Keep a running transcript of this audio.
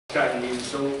kind of easy.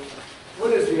 So,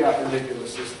 what is the appendicular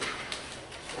system?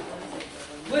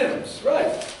 Limbs,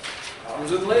 right?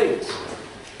 Arms and legs.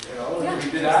 You know,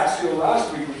 we did axial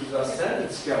last week, which is our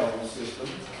ascended skeletal system,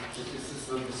 which consists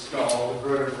of the skull, the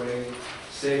vertebrae,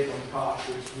 sacrum,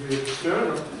 coccyx, rib,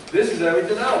 sternum. This is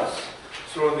everything else.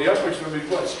 So in the upper extremity,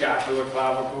 what? Scapula,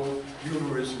 clavicle,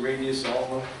 humerus, radius,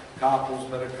 ulna, carpals,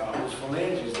 metacarpals,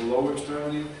 phalanges. The lower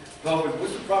extremity, pelvic.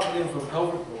 What's the proper name for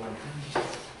pelvic bone?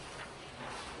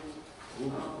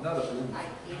 Another bone.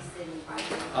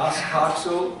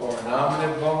 Oscoxal or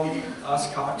nominative bone.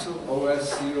 Oscoxal,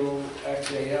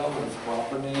 O-S-C-O-X-A-L is the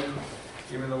proper name,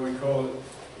 even though we call it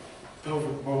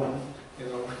pelvic bone, you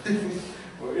know,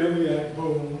 or iliac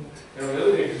bone. You know,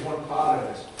 iliac is one part of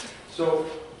this. So,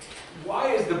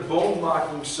 why is the bone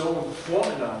marking so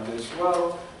important on this?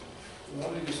 Well,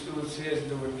 one of the students here is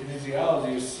doing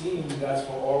kinesiology is seeing that's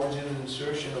for origin and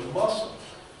insertion of muscle.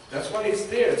 That's why it's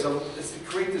there. It's to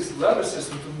create this lever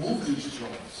system to move these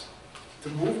joints, to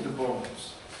move the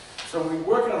bones. So we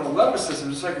work on a lever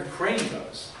system just like a crane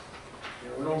does. You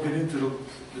know, we don't get into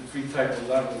the three types of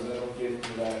levers. I don't get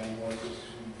into that anymore. It's just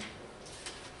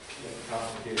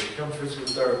complicated. Come physical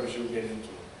therapist, you'll get into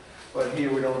it. But here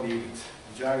we don't need it. The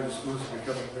majority of the students are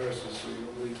becoming nurses, so you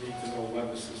don't really need to know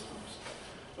lever systems.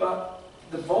 But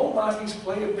the bone markings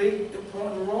play a big,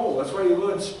 important role. That's why you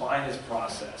learn spinous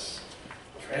process,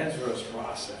 transverse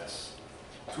process,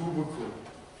 tubercle,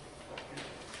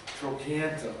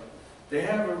 trochanter. They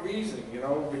have a reason, you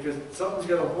know, because something's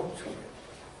got a hook to it.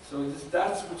 So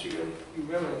that's what you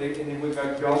remember. We've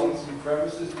got gullies and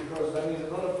crevices because that means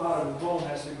another part of the bone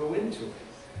has to go into it.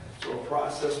 So a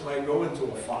process might go into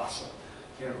a fossa.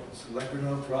 You know, it's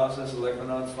olecranon process,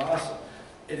 olecranon fossa.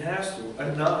 It has to,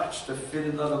 a notch to fit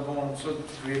another bone so to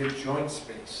create a joint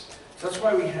space. So that's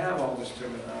why we have all this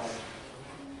terminology.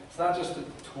 It's not just a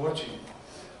torching,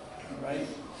 right?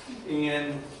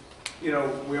 And, you know,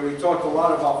 where we talked a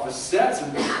lot about facets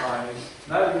in this time,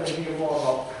 now you're going to hear more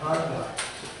about contact,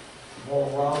 more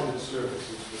rounded surfaces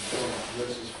with joints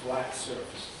versus flat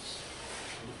surfaces.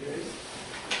 Okay?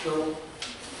 So,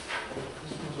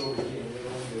 this one's over here.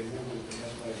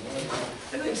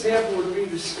 An example would be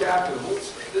the scapula.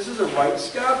 This is a right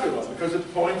scapula because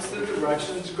it points the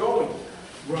direction it's going.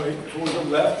 Right. For the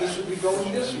left, this would be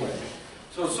going this way.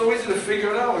 So it's so easy to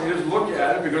figure it out when you just look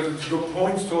at it because it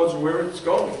points towards where it's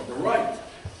going, the right.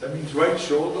 That means right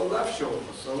shoulder, left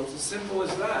shoulder. So it's as simple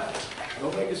as that.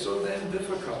 Don't make it so damn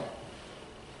difficult.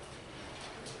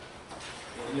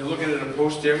 And you're looking at a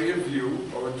posterior view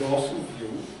or a dorsal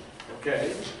view.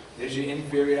 Okay. There's your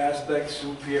inferior aspect,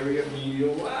 superior,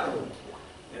 medial, lateral.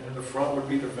 And in the front would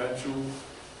be the ventral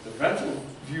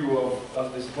view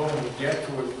of this bone. We'll get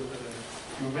to it within a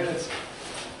few minutes.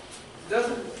 It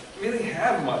doesn't really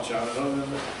have much on it other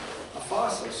than a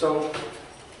fossa. So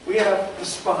we have the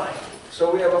spine.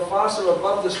 So we have a fossa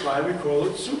above the spine. We call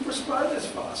it supraspinous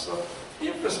fossa,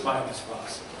 infraspinous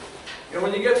fossa. And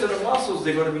when you get to the muscles,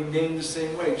 they're going to be named the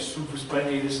same way,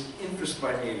 supraspinatus,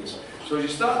 infraspinatus. So as you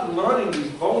start learning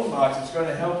these bone marks, it's going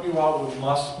to help you out with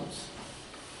muscles.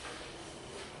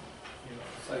 You know,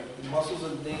 it's like the muscles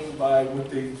are named by what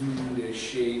they do, their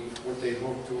shape, what they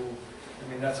hook to. I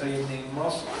mean, that's how you name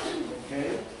muscles,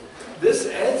 okay? This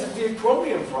ends at the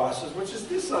acromion process, which is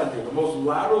this on you. The most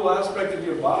lateral aspect of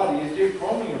your body is the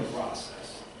acromion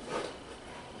process.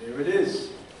 There it is.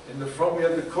 In the front, we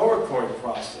have the coracoid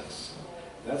process.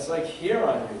 That's like here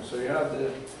on you. So you have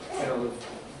the, you know,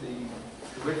 the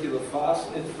clavicular fossa,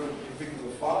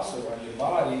 infraclavicular fossa on your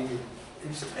body.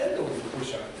 It's tender when you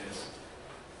push on this.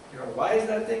 You know, why is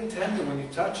that thing tender when you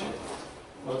touch it?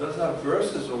 Well, it doesn't have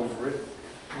burses over it.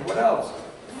 And what else?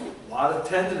 A lot of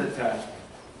tendon attachment.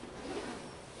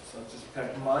 Such as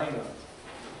pec minor.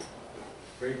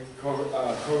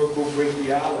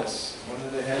 Coracobrachialis, one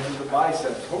of the heads of the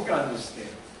biceps. Hook on this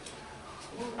thing.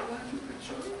 Well, glad you could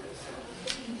show this.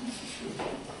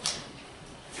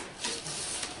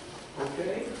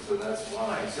 Okay, so that's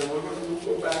why. So we'll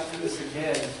go back to this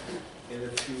again in a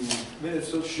few minutes.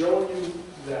 So showing you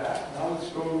that. Now let's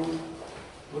go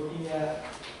looking at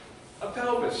a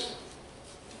pelvis.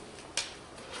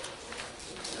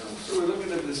 So we're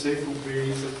looking at the sacral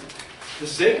base. The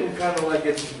sacrum kind of like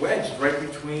gets wedged right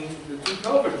between the two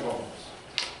pelvic bones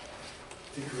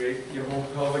to create your whole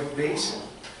pelvic basin.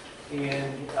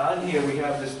 And on here we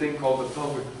have this thing called the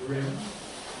pelvic rim,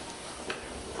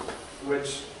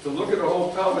 which to look at the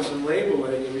whole pelvis and label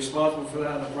it, you're responsible for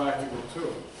that in the practical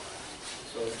too.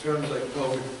 So terms like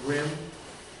pelvic rim,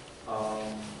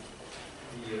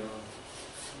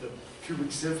 the pubic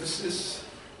symphysis,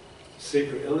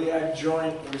 sacroiliac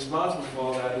joint, you're responsible for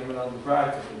all that even on the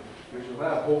practical. Because you'll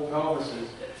have whole pelvises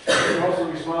You're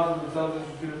also responsible for something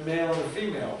between the male and the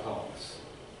female pelvis.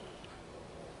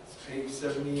 It's page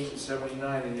 78 and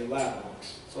 79 in your lab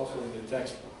books. It's also in your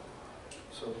textbook.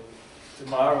 So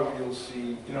tomorrow you'll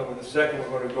see, in a second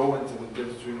we're going to go into the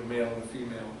difference between the male and the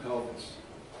female pelvis.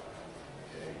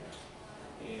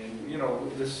 Okay. And,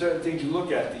 there's certain things you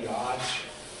look at, the arch,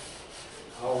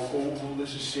 how oval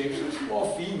this is shaped. So it's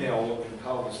more female-looking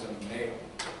pelvis than a male.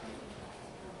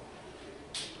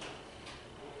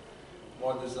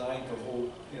 More designed to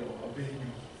hold, a baby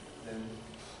than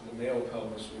the male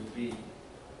pelvis would be.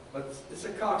 But it's a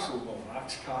coxal bone,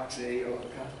 ox-cox-a, or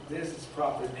there's its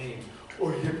proper name,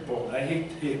 or hip bone. I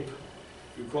hate hip.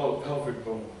 You call it pelvic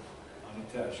bone on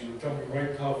the test. You would tell me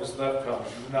right pelvis, left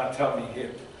pelvis. You would not tell me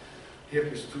hip.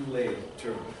 Hip is too late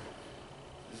term.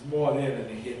 There's more there than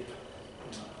a hip.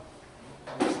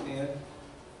 Understand?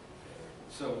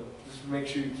 So just make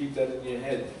sure you keep that in your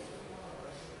head.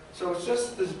 So it's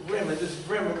just this brim, and this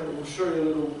brim, and we'll show you a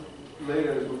little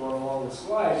later as we're going along the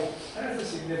slide, has a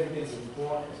significance and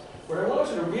importance. What I want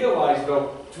you to realize,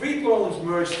 though, 3 bones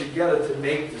merge together to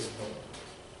make this bone.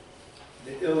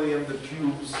 The ilium, the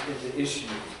pubes, and the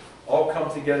ischium all come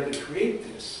together to create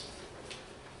this.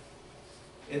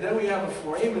 And then we have a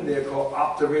foramen there called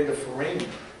obturator foramen.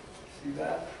 See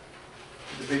that?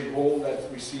 The big hole that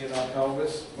we see in our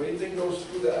pelvis. What do you think goes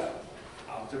through that?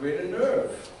 Obturator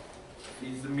nerve.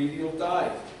 Feeds the medial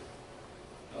thigh.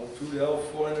 L2 to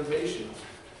L4 innervation.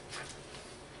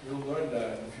 You'll learn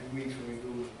that in a few weeks when we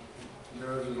do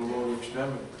nerves of the lower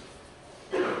extremity.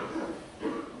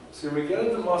 So when we get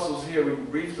into muscles here, we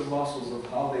brief the muscles of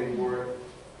how they work,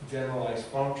 generalized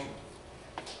function.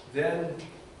 Then,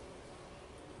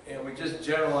 and we just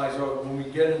generalize, when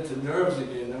we get into nerves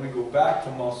again, then we go back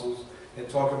to muscles and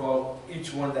talk about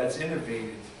each one that's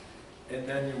innervated. And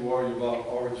then you worry about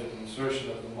origin and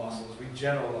insertion of the muscles. We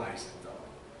generalize it, though.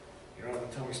 You don't have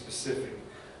to tell me specific.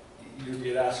 You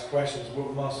get asked questions,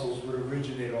 what muscles would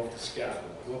originate off the scapula?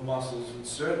 What muscles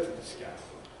insert to the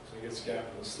scapula? So you get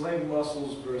scapula sling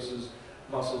muscles versus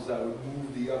muscles that would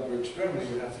move the upper extremity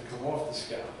would have to come off the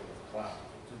scapula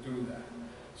to do that.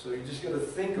 So you just got to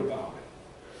think about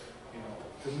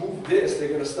it. To move this, they're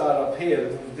going to start up here.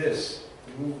 To move this,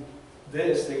 to move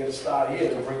this, they're going to start here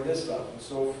to bring this up, and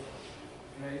so forth.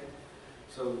 Okay?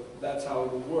 So that's how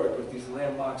it will work, but these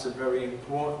landmarks are very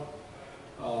important.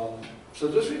 So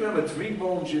just remember, 3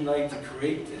 bones unite to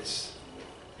create this.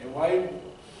 And why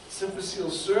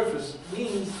symphyseal surface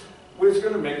means where it's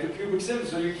going to make the pubic symphysis.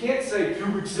 So you can't say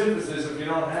pubic symphysis if you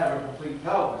don't have a complete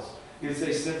pelvis. You say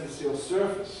symphyseal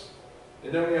surface.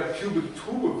 And then we have pubic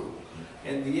tubercle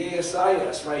and the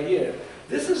ASIS right here.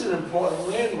 This is an important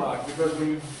landmark because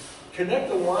when you connect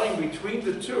the line between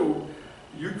the two,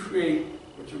 you create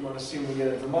what you're going to see when we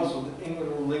get into muscle, the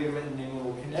inguinal ligament and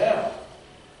inguinal canal.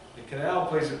 The canal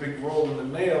plays a big role in the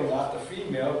male, not the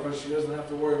female, because she doesn't have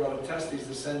to worry about the testes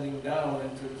descending down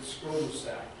into the scrotal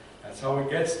sac. That's how it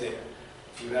gets there,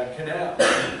 through that canal.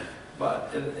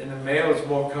 But in the male, it's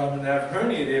more common to have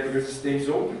hernia there because it stays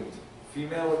open.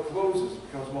 Female, it closes,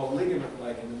 it becomes more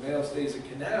ligament-like, and the male stays a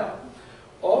canal.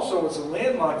 Also, it's a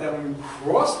landmark that when you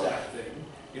cross that thing,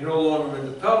 you're no longer in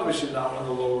the pelvis, you're now in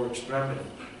the lower extremity.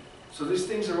 So these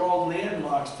things are all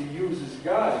landmarks to use as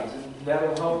guides, and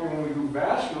that'll help you when we do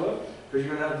vascular, because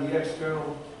you're going to have the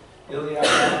external iliac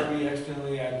artery, external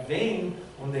iliac vein.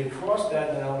 When they cross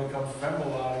that, then it'll become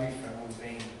femoral artery, femoral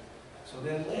vein. So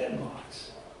they're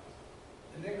landmarks.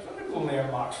 And they're clinical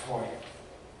landmarks for you,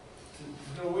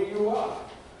 to know where you are.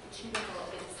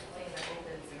 Tubercle is the thing that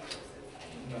opens and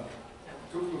closes. No. No.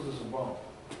 Tubercle is a bone.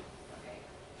 Okay.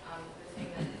 The thing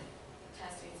that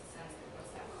testes descends through,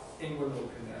 what's that called? Inguinal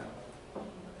canal.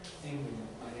 Inguinal,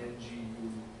 I-N-G-U.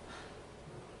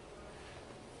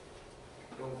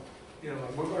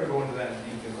 We're going to go into that in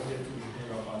detail. We'll get too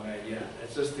hung up on that yet.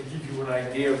 It's just to give you an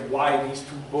idea of why these 2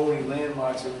 bony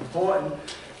landmarks are important,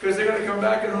 because they're going to come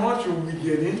back and haunt you when we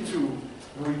get into,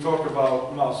 when we talk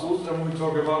about muscles and when we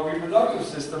talk about reproductive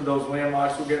system. Those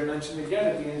landmarks will get mentioned again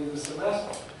at the end of the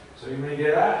semester. So you may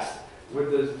get asked,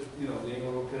 what does the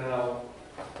inguinal canal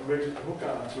originally hook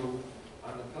onto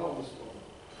on the pelvis bone?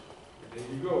 There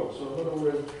you go. So in other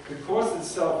words, the course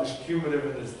itself is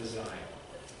cumulative in its design.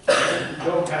 You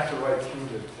don't have to write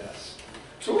cumulative tests.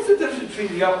 So what's the difference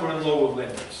between the upper and lower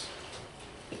limbs?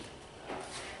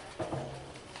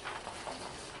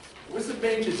 What's the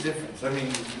major difference? I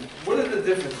mean, what are the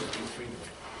differences between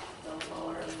them? The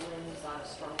lower limbs are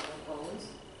stronger bones.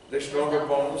 They're stronger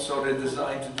bones, so they're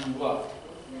designed to do what?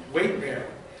 Weight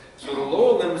bearing. So the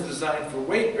lower limb is designed for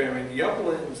weight bearing, the upper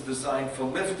limb is designed for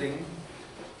lifting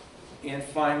and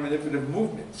fine manipulative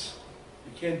movements.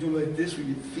 You can't do like this with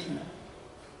your feet.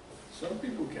 Some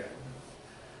people can.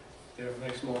 They have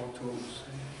nice long toes.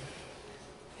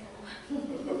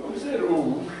 Who said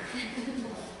ooh?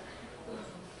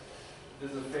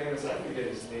 There's a famous, I forget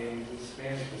his name, he's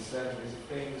Spanish descent, he's a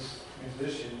famous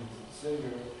musician,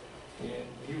 singer, and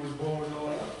he was born with no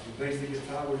arms. He plays the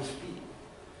guitar with his feet.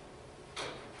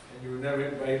 And you would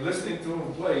never, by listening to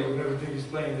him play, you would never think he's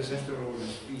playing this instrument with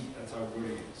his feet. That's how good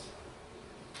he is.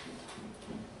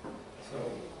 So,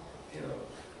 you know.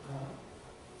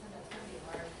 That's gonna be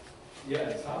hard. Yeah,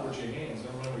 it's hard with your hands,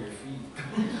 don't run with your feet.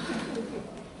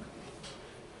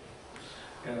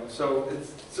 You know,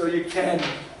 so you can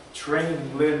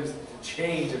train limbs to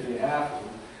change if you have to,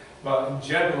 but in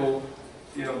general,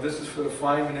 you know, this is for the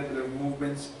fine manipulative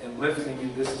movements, and lifting,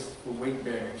 and this is for weight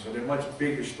bearing. So they're much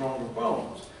bigger, stronger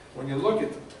bones when you look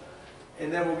at them.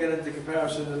 And then we'll get into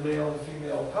comparison of the male and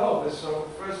female pelvis. So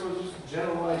first we'll just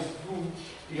generalize through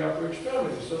the upper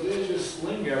extremities. So there's your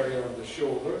sling area of the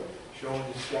shoulder, showing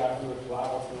the scapula,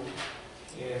 clavicle,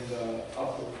 and the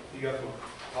upper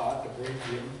part, the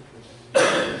brachium, which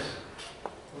is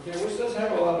okay, which does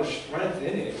have a lot of strength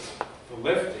in it for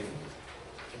lifting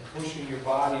and pushing your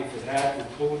body if it had to,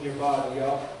 pulling your body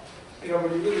up. You know,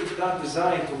 but you're really not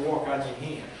designed to walk on your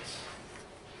hands.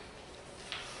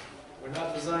 We're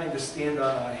not designed to stand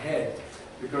on our head,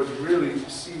 because really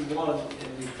C1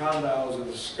 and the condyles of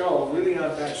the skull really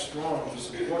aren't that strong to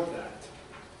support that.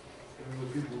 And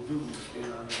what people do is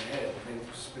stand on their head, and they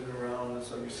spin around, and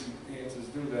so you see dancers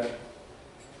do that.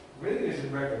 Really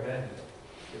isn't recommended.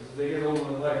 Because as they get older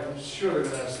in life, I'm sure they're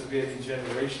going to have severe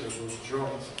degeneration of those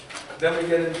joints. Then we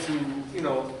get into, you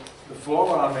know, the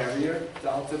forearm area,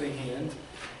 down to the hand,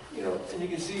 you know, and you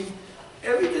can see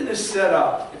everything is set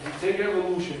up. If you take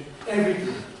evolution,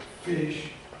 everything,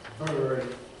 fish, bird,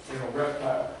 you know,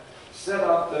 reptile, set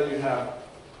up that you have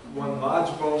one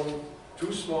large bone,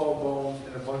 two small bones,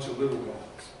 and a bunch of little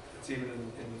bones. It's even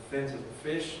in the fins of the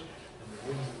fish, and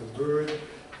the wings of the bird.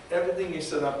 Everything is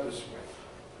set up this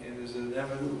way. And there's an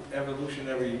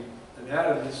evolutionary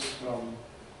anatomist from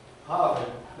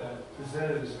Harvard that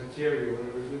presented this material, and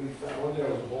it was really fun. One day I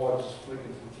was bored just flicking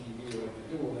through TV like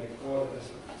they do, and I caught it, and I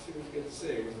said, let's see what you get to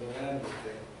say. It was an anatomy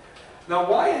thing.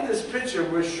 Now, why in this picture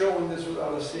we're showing this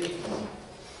without a safety?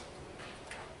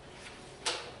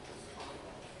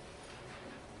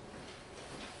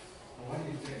 What do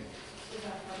you think? Is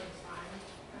that part of the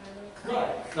spine?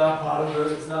 Right.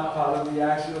 It's not part of the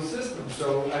axial system.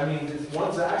 So, I mean,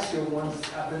 one's axial, one's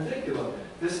appendicular.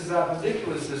 This is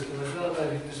appendicular system. It's not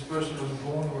like this person was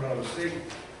born without a safety.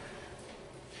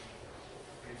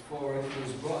 It's fall right into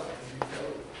his butt.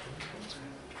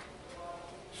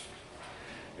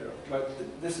 You know,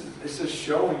 but this is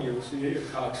showing you, see here,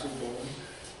 coxal bone,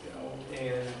 you know,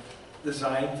 and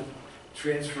designed to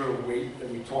transfer weight that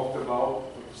we talked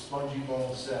about with the spongy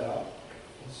bone setup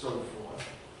and so forth.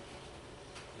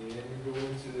 And you go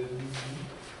into the knee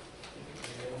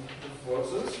and the foot.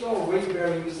 So this is all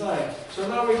weight-bearing design. So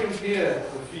now we compare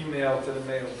the female to the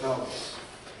male pelvis.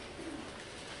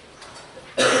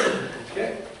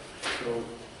 Okay? So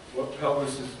what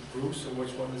pelvis is Bruce and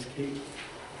which one is Kate?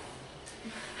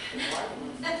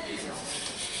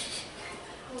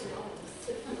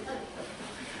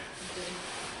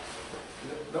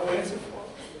 No answer for it.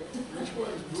 Which one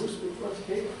is Bruce, which one's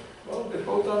Kate? Well, they're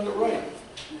both on the right.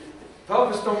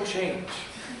 Pelvis don't change.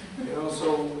 You know,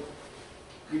 so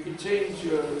you can change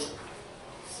your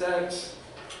sex,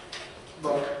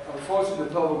 but unfortunately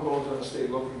the pelvic bone's going to stay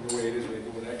looking the way it is when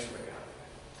you do an x-ray on it.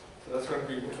 So that's going to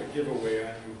be a giveaway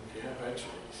on you if you have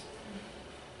x-rays.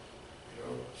 You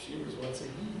know, she was once a he.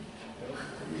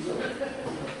 You know?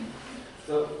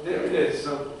 So there it is.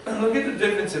 So look at the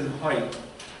difference in height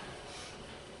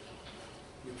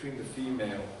between the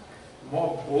female.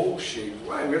 More bowl shaped.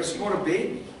 Why? We're going to support a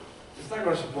baby. It's not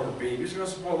going to support a baby. It's going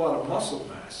to support a lot of muscle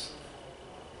mass.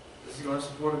 This is going to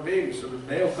support a baby. So the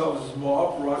male pelvis is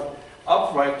more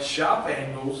upright, sharp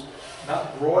angles,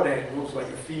 not broad angles like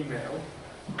a female.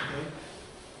 Okay?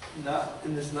 Not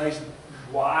in this nice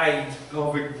wide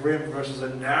pelvic brim versus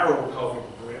a narrow pelvic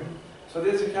brim. So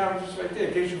there's a characteristic right there.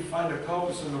 In case you find a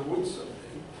pelvis in the woods someday,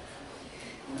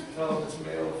 you can tell if it's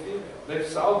male or female. They've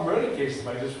solved murder cases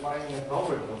by just finding a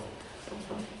pelvic bone.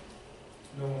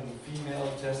 You know, when the female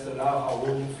tested out how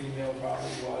old the female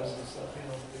probably was and stuff, you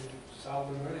know, they solved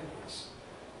the murder case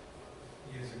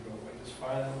years ago by just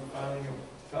finding a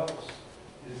pelvis.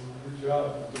 They did a good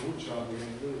job, the wood job they're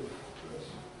going to do.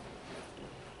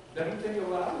 Then we take a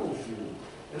lateral view,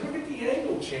 and look at the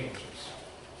angle changes.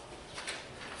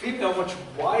 Female much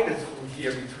wider through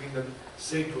here between the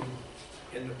sacrum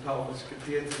and the pelvis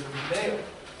compared to the male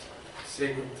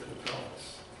sacrum to the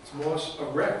pelvis. It's more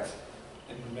erect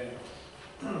in the male.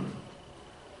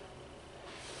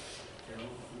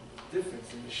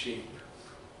 difference in the shape.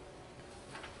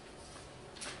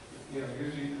 You know,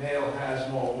 usually male has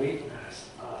more weight mass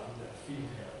than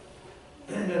female.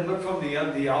 And then look from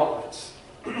the outlets.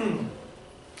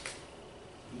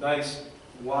 Nice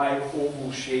wide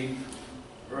oval shape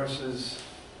versus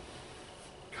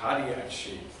cardiac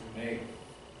shape for male.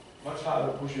 Much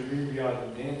harder to push a baby out of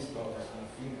the man's pelvis than a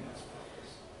female's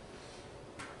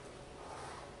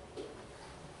pelvis.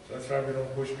 So that's why we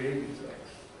don't push babies out.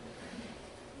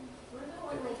 What about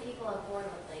when like people are born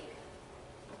with like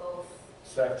both?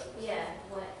 Sex. Yeah,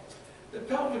 what? The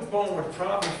pelvic bone would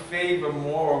probably favor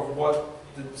more of what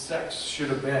the sex should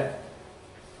have been.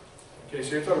 Okay, so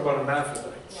you're talking about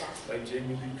hermaphrodites. Yeah. Like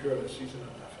Jamie Lee Curtis, she's an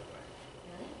hermaphrodite.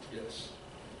 Really? Yes.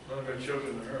 None of her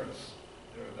children are hers.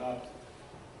 They're adopted.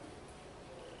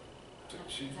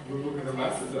 We're looking at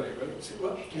hermaphrodite, right? See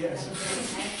what? Yes.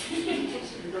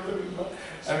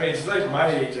 I mean, she's like my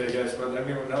age, I guess, but I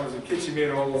mean, when I was a kid, she made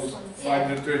all those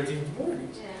 5 to 13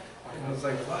 movies. Yeah. And I was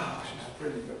like, wow, she's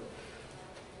pretty good.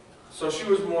 So she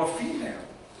was more female,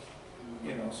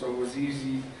 you know, so it was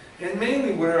easy. And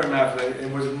mainly with her hermaphrodite,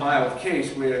 it was a mild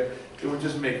case where it would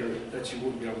just make her that she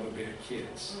wouldn't be able to bear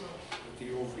kids. But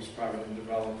the ovaries probably didn't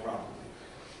develop properly.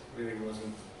 Really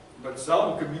wasn't. But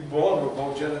some could be born with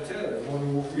both genitalia, one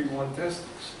ovary, one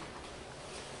testes.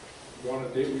 You want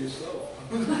to date with yourself.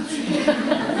 Yeah,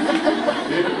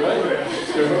 right?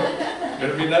 So,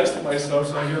 gotta be nice to myself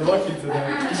so I get lucky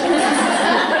tonight.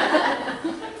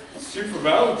 Shoot for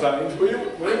Valentine's. Where do you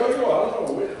want to go? I don't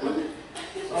know.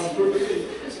 Sounds good to me.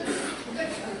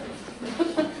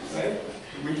 Right?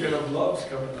 The weekend of love's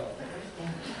coming up.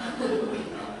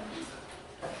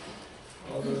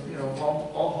 All the, you know,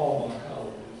 all Hallmark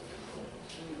holidays.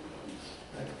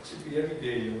 It should be every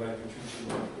day you like to treat you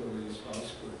like go to your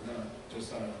spouse, but not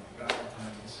just on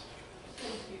Valentine's.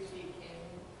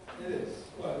 It is.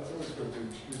 Well, it's always good to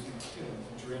excuse me, you know,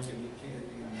 drink and eat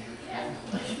candy.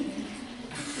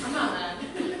 I'm not mad.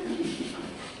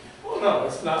 Well, no,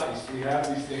 it's nice. We have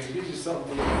these things. It gives you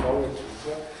something to look forward to.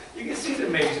 So you can see the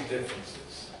major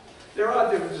differences. There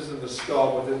are differences in the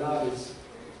skull, but they're not as,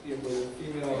 you know, the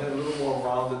female had a little more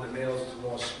rounded, the male's is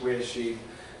more square shaped.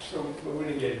 So we're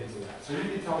going to get into that. So you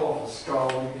can tell off a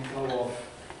skull, you can tell off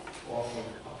of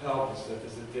a pelvis that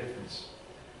there's a difference.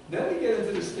 Then we get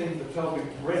into this thing, the pelvic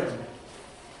rim.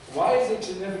 Why is it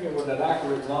significant with that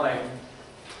accurate line?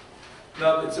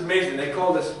 Now, it's amazing. They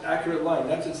call this accurate line.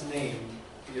 That's its name.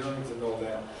 You don't need to know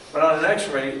that. But on an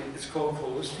x-ray, it's called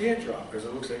Kohler's teardrop because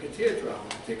it looks like a teardrop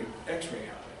when you take an x-ray on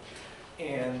it.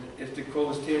 And if the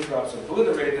Kohler's teardrop's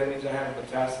obliterated, that means I have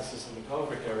metastasis in the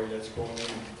pelvic area that's going in to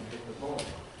hit the bone,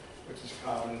 which is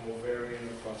common in ovarian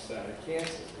and prostatic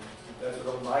cancer. That's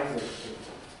what a migrate do.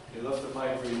 They love to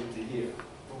migrate into here,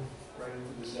 boom, right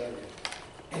into this area.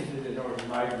 And they don't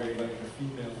migrate like a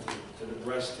female to the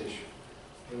breast tissue.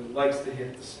 It likes to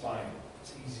hit the spine.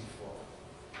 It's easy for it.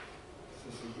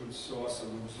 This is a good source of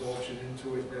absorption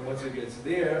into it. Then once it gets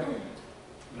there,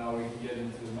 now we can get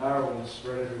into the marrow and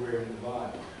spread everywhere in the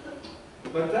body.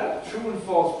 But that true and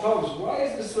false pelvis, why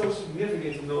is this so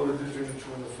significant to know the difference between the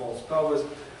true and the false pelvis?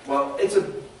 Well,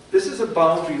 this is a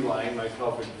boundary line, my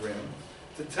pelvic rim,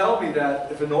 to tell me that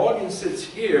if an organ sits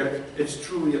here, it's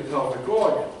truly a pelvic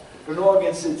organ. If an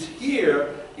organ sits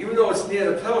here, even though it's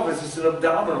near the pelvis, it's an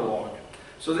abdominal organ.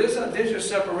 So there's your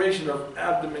separation of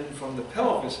abdomen from the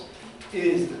pelvis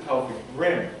is the pelvic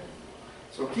rim.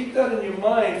 So keep that in your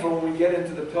mind for when we get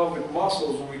into the pelvic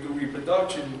muscles, when we do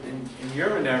reproduction in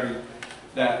urinary,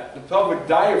 that the pelvic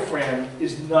diaphragm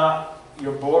is not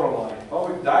your borderline. The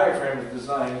pelvic diaphragm is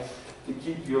designed to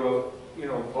keep your,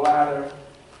 bladder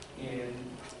and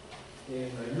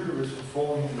uterus from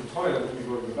falling in the toilet when you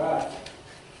go to the bathroom.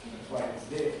 That's why it's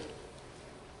there.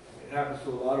 It happens to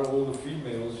a lot of older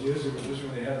females years ago, just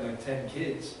when they had like 10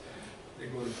 kids. They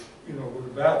go to, go to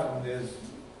the bathroom, there's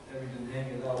everything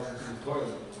hanging out into the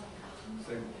toilet. It's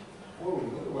like, whoa,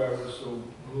 look why I was so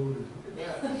glued. Look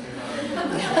at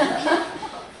that.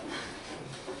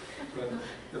 But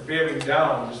the bearing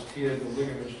down just tears the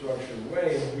ligament structure away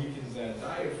and weakens that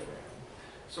diaphragm.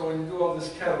 So when you do all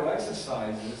this kettle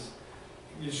exercises,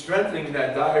 you're strengthening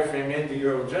that diaphragm and the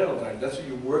urogenital. That's what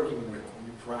you're working with when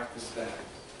you practice that.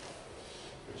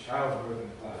 The childbirth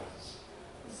in classes.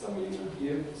 And some of you will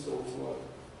give and so forth.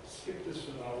 Skip this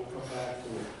for now, we'll come back to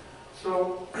it.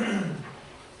 So,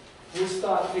 we'll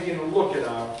start taking a look at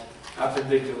our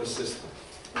appendicular system.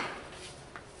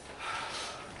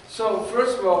 So,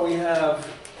 first of all, we have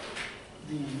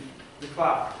the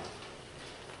clavicle.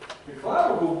 The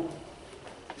clavicle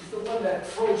is the one that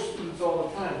throws students all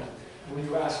the time when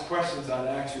you ask questions on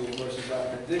axial versus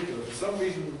appendicular. For some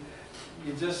reason,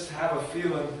 you just have a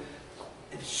feeling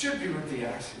It should be with the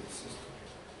axial system.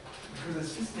 Because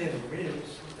it's just near the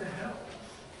ribs. What the hell?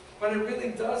 But it really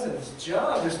doesn't. Its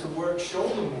job is to work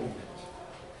shoulder movement.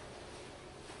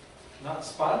 Not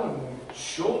spinal movement,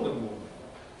 shoulder movement.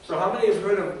 So how many have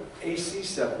heard of AC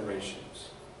separations?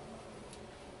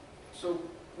 So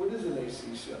what is an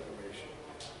AC separation?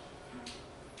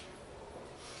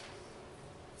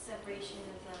 Separation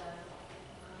of the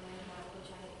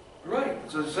joint.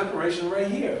 Right, so the separation right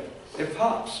here. It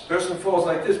pops. Person falls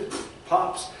like this,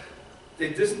 pops.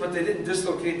 But they didn't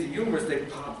dislocate the humerus, they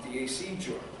popped the AC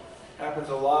joint. Happens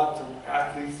a lot to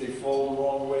athletes, they fall the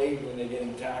wrong way when they're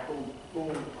getting tackled,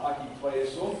 boom, hockey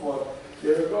players, so forth.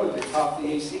 There it goes, they pop the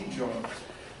AC joint.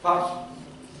 Pops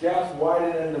gaps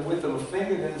wider than the width of a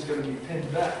finger, then it's going to be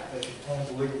pinned back. Like you pull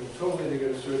the ligament totally, they're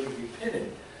going to surgically pin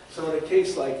it. So in a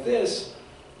case like this,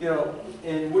 you know,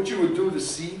 and what you would do to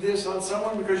see this on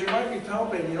someone, because you might be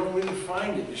palpating, you don't really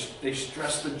find it. They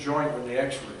stress the joint when they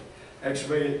x-ray.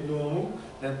 X-ray it normal,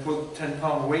 then put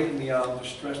 10-pound weight in the arm to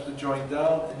stress the joint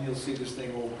down, and you'll see this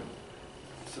thing open.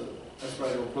 So that's why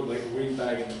they'll put like a weight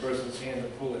bag in the person's hand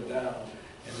and pull it down,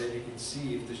 and then you can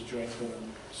see if this joint's going to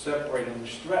separate under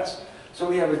stress. So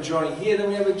we have a joint here, then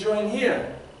we have a joint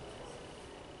here.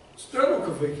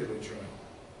 Sternoclavicular joint,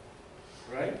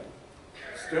 right?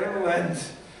 Sternal and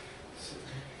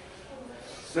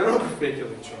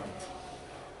sternoclavicular joint.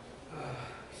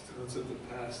 Students of the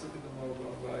past, look at them all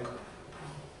going by.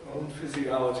 Own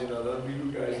physiology now, that'll be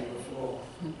you guys in the fall.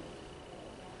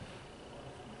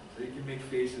 So you can make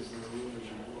faces in the room as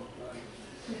you walk by.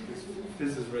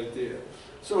 This is right there.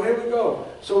 So here we go.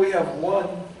 So we have 1,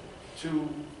 2,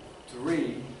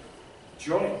 3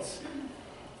 joints.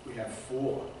 We have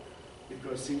 4.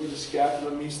 Because see where the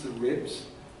scapula meets the ribs?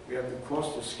 We have the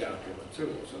costal scapula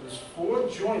too. So there's 4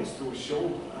 joints to a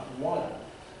shoulder, not 1.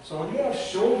 So when you have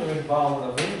shoulder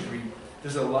involvement of injury,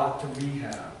 there's a lot to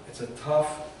rehab. It's a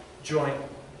tough joint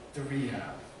to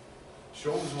rehab.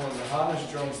 Shoulder's one of the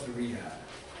hardest joints to rehab.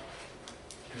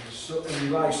 It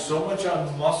relies so much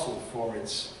on muscle for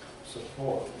its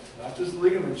support, not just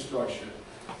ligament structure,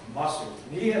 muscle.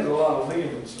 Knee has a lot of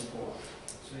ligament support,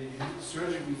 so you can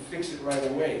surgically fix it right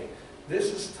away.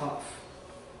 This is tough.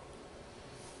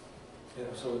 You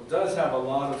know, so it does have a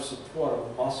lot of support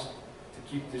of muscle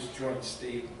to keep this joint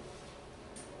stable.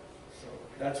 So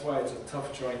that's why it's a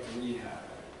tough joint to rehab.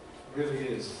 It really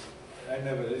is. I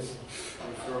never is. I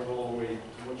refer all the way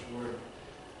too much work.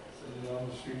 So you're on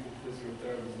the street with physical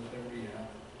therapist and then rehab.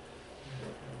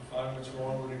 Find what's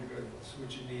wrong with it, good. That's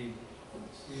what you need.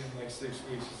 See in like 6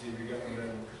 weeks to see if you got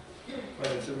whatever.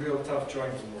 But it's a real tough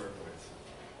joint to work with.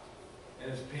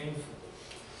 And it's painful.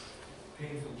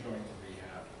 Painful joint to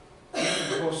rehab.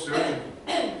 Post-surgery.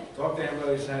 Talk to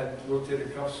anybody who's had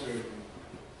rotator cuff surgery.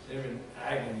 They're in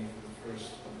agony for the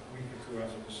first week or 2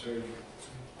 after the surgery.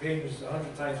 Pain is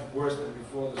 100 times worse than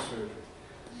before the surgery.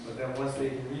 But then once they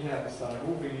can rehab and start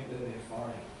moving, then they're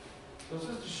fine. So it's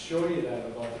just to show you that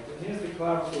about it. And here's the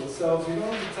clavicle itself. You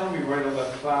don't have to tell me right or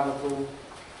left clavicle.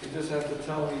 You just have to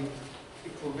tell me the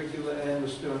clavicular and the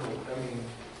sternal. I mean,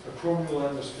 the acromial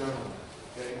and the sternal.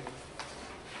 Okay?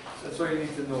 That's all you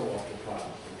need to know off the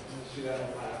clavicle. See that on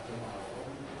the left and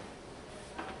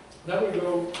now we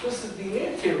go, this is the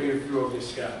anterior view of your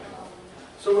scapula.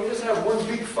 So we just have one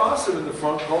big fossa in the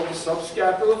front called the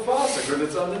subscapular fossa, because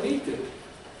it's underneath it.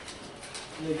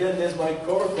 And again, there's my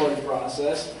coracoid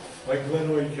process, my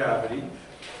glenoid cavity.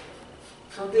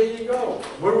 So there you go.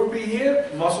 What would be here?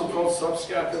 A muscle called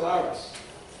subscapularis,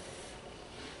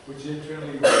 which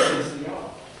internally rotates the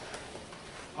arm,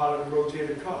 part of the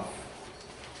rotator cuff.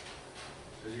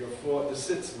 So you got the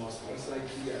sits muscle. That's like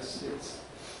the sits.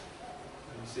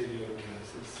 Let me say the other one.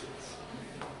 It sits.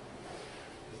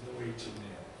 There's no H in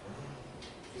there.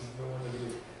 There's no one to do.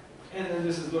 And then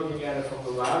this is looking at it from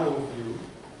the lateral view.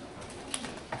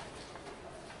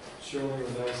 Showing you a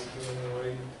nice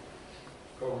glenoid,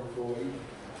 coracoid,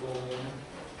 bone.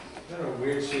 Kind of a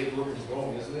weird shaped looking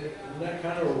bone, isn't it? Isn't that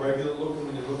kind of a regular looking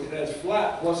when you look at that? It's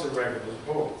flat plus irregular,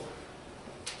 both.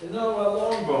 And now our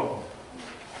long bone.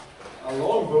 Our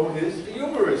long bone is the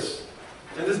humerus.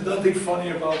 And there's nothing funny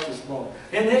about this bone.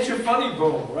 And that's your funny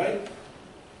bone, right?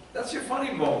 That's your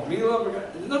funny bone.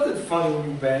 There's nothing funny when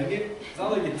you bang it. It's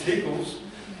not like it tickles.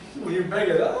 When you bang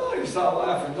it, oh, you start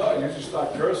laughing. No, you just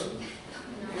start cursing.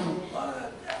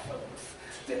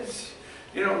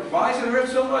 You know, why does it hurt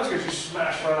so much? Because you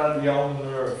smash right on the yellow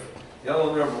nerve. The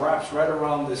yellow nerve wraps right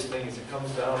around this thing as it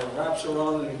comes down. It wraps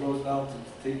around and it goes down to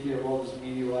take care of all this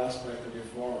medial aspect of your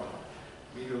forearm,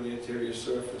 medial anterior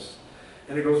surface.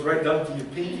 And it goes right down to your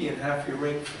pinky and half your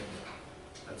ring finger.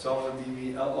 That's all on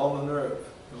the nerve.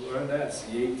 You'll learn that,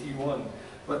 CAT1.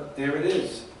 But there it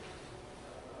is.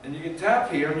 And you can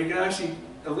tap here, and you can actually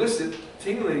elicit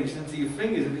tinglings into your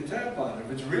fingers if you tap on it.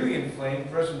 If it's really inflamed, the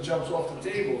person jumps off the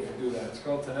table if you do that. It's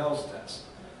called Tennell's test.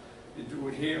 You do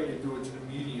it here, you do it to the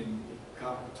median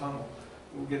carpal tunnel.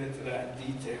 We'll get into that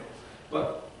in detail.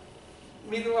 But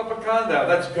medial upper condyle,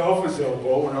 that's golfer's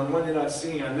elbow, and on one you're not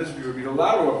seeing on this view would be the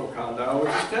lateral upper condyle,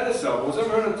 which is tennis elbow. Has ever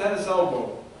heard of tennis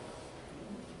elbow?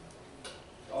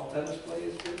 All tennis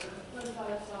players do that? What about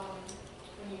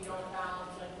when you don't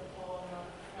balance, like the pole and the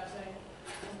pressing?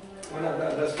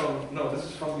 Well, that's from, no, this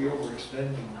is from the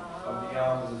overextending of the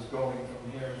arms. It's going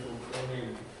from here to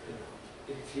pronate.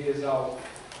 It tears out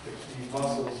the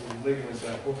muscles and ligaments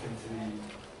that hook into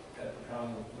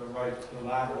the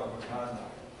lateral upper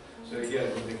condyle. So you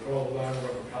get what they call the lateral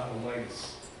upper condylitis.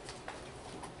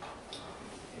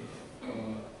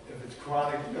 If it's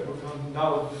chronic, it becomes,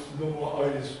 now there's no more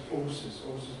itis, osis.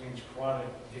 Osis means chronic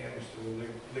damage to the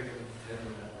ligament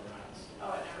tendon that around.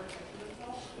 Oh, it never fixes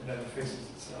itself? And then it fixes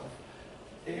itself.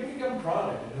 It can become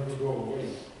chronic and never go away.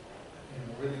 And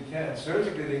it really can.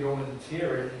 Surgically, they go in and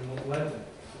tear it and lengthen it.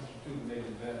 To make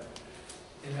it better.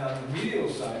 And on the medial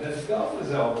side, that's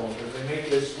golfer's elbow. Because they make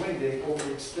their swing, they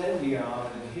overextend the arm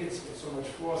and it hits with so much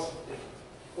force,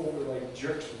 it like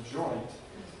jerks the joint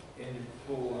and you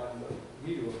pull on the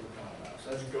medial of the condyle.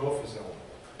 So that's golfer's elbow.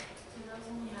 So those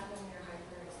only happen when you're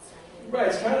hyperextended? Right,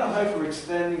 it's kind of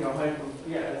hyperextending or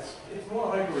it's more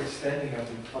hyperextending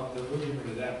up the ligament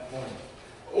at that point.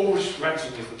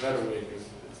 Overstretching is the better way because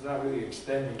it's not really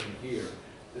extending in here.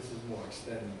 This is more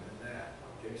extending than that.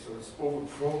 Okay, so it's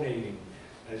overpronating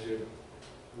as you're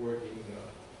working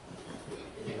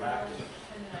the racket.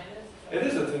 Tendinitis? It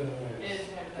is a It tendinitis. is It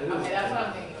tendinitis. is Okay, that's what I'm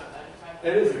tendinitis. thinking about that.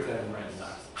 It is a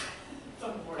tendinitis. It's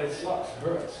unfortunate. It sucks, it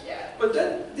hurts. Yeah. But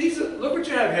then these are, look what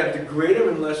you have. You have the greater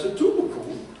and lesser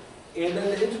tubercle, and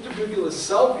then the intertubercular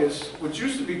sulcus, which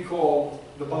used to be called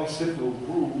the bicipital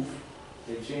groove.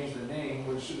 They changed the name,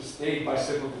 which should have stayed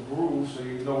bicipital groove, so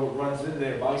you know what runs in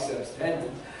there, biceps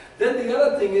tendon. Then the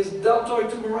other thing is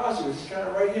deltoid tuberosity, which is kind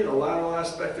of right here, the lateral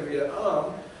aspect of your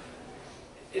arm,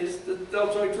 is the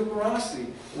deltoid tuberosity.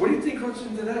 What do you think hooks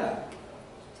into that?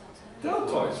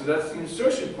 Deltoid. So that's the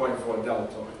insertion point for a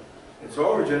deltoid. Its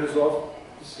origin is off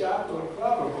the scapular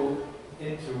clavicle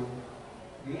into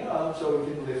the arm so it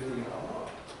can lift the arm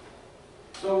up.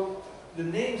 So the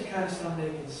names kind of start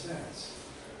making sense.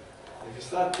 If you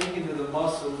start thinking of the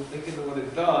muscle, thinking of what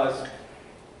it does,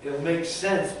 it'll make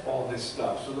sense, all this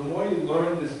stuff. So the more you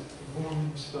learn this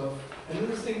stuff, and then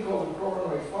this thing called the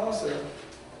coronoid fossa,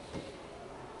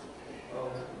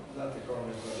 well, not the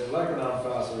coronoid fossa, the legronon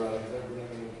fossa, rather, because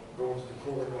everything goes to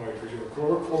coronoid, because you have a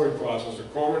coracoid process, a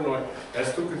coronoid,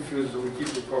 that's too confusing, so we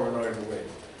keep the coronoid away.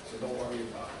 So don't worry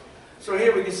about it. So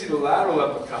here we can see the lateral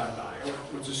epicondyle,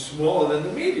 which is smaller than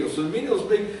the medial. So the medial is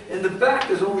big. In the back,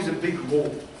 there's always a big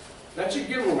hole. That's your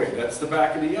giveaway. That's the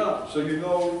back of the arm. So you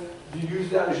know, you use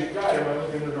that as your guide. Am I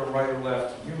looking at the right or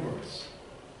left humerus?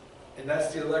 And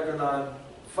that's the olecranon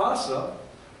fossa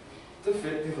to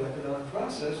fit the olecranon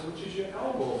process, which is your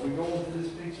elbow. If we go into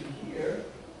this picture here,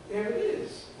 there it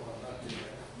is. Well, not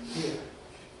there. Here.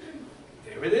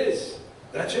 There it is.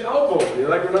 That's your elbow, the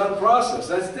olecranon process.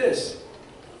 That's this.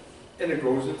 And it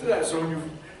goes into that. So when you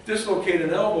dislocate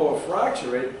an elbow or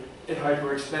fracture it, it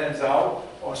hyperextends out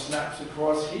or snaps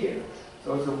across here.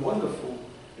 So it's a wonderful,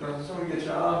 you know, somebody gets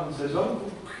your arm and says, oh,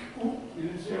 you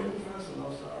didn't see it fast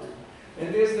enough, sorry.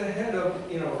 And there's the head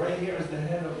of, you know, right here is the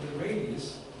head of the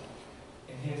radius.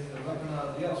 And here's the olecranon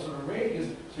of the elbow. So the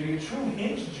radius, so your true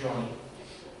hinge joint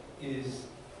is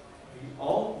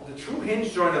the true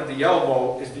hinge joint of the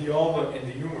elbow is the ulna and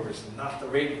the humerus, not the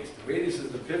radius. The radius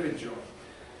is the pivot joint.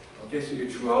 Okay, so your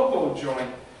true elbow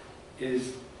joint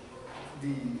is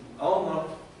the ulna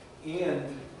and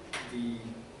the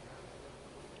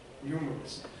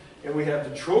humerus. And we have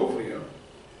the trochlea,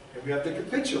 and we have the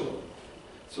capitulum.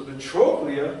 So the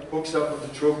trochlea hooks up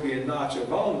with the trochlear notch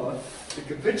of ulna, the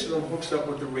capitulum hooks up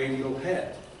with the radial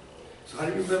head. So how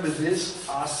do you remember this?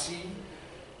 RC?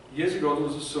 Years ago there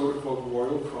was a soda called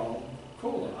Royal Crown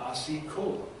Cola, RC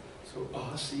Cola. So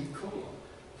RC Cola.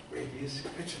 Radius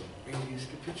capitulum, radius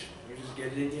capitulum. You just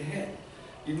get it in your head.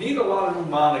 You need a lot of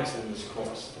mnemonics in this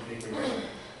course to make it right.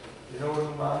 You know what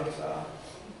mnemonics are?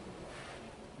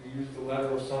 You use the letter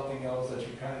or something else that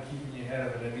you kind of keep in your head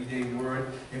of an everyday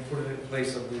word and put it in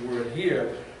place of the word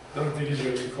here. I don't think you're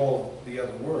going to recall the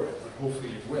other word, but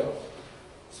hopefully you will.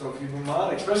 So if you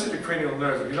mnemonic, especially the cranial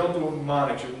nerves, if you don't do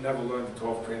mnemonics, you'll never learn the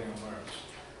 12 cranial nerves.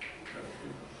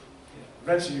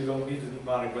 Eventually you don't need the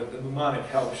mnemonic, but the mnemonic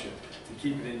helps you to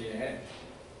keep it in your head.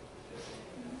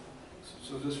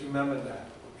 So just remember that,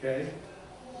 okay?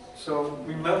 So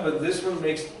remember, this one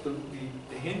makes the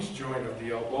hinge joint of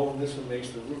the elbow, and this one makes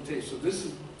the rotation.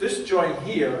 So this joint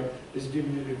here is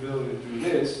giving you the ability to do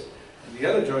this, and the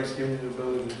other joint's giving you the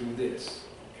ability to do this,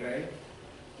 okay?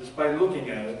 Just by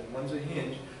looking at it, one's a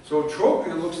hinge. So a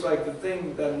trochlea looks like the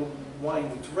thing that will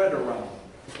wind the thread around,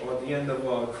 or at the end of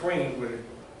a crane where the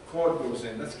cord goes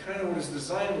in. That's kind of what it's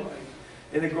designed like.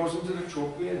 And it goes into the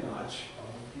trochlea notch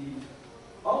of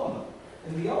the ulna.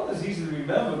 And the ulna is easy to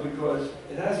remember because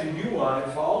it has a U on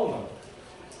it for ulna.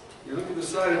 You look at the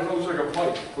side, it looks like a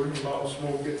pipe. Putting your mouth,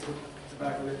 smoke, get to the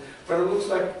back of it. But it looks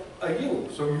like a U.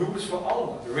 So U is for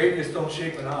ulna. The radius don't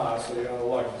shape an R, so you're out of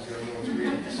luck because you don't know what's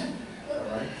radius.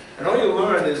 All right? And all you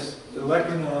learn is the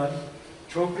olecranon,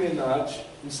 trochlea notch,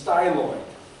 and styloid.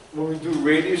 When we do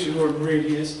radius, you learn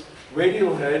radius,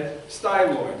 radial head,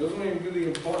 styloid. Those are really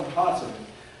important parts of it.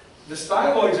 The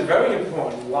styloids are very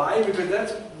important. Why? Because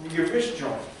that's your wrist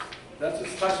joint. That's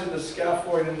what's touching the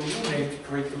scaphoid and the lunate to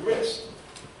create the wrist.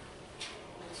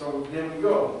 So there we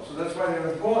go. So that's why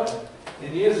they're important.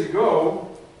 And years ago,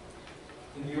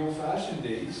 in the old-fashioned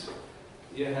days,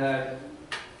 you had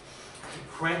to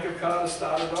crank a car to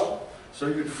start it up, so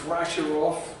you could fracture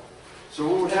off. So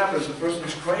what would happen is the person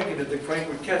who's cranking it, the crank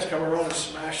would catch, come around and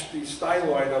smash the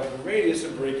styloid of the radius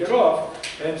and break it off.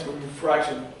 And so when you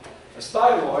fractured a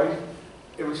styloid,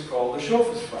 it was called a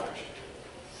chauffeur's fracture.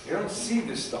 You don't see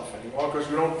this stuff anymore because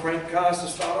we don't crank cars to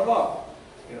start them up.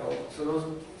 You know,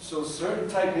 so certain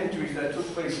type injuries that took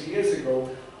place years ago,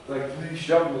 like the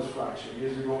shoveler's fracture,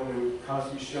 years ago when they would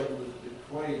constantly shovel the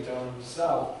clay down in the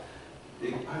south, they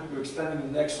were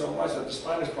extending the neck so much that the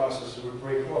spinous processes would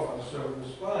break off on the cervical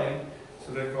spine,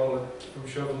 so they call it from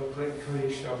shoveling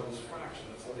clay shoveler's fracture.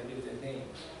 That's how they get their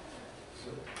names. So,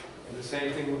 and the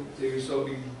same thing, there used to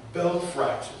be belt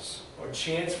fractures or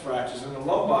chance fractures in the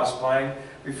lumbar spine.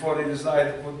 Before they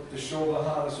decided to put the shoulder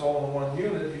harness all in one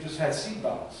unit, you just had seat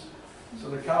belts. So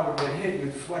the car would get hit,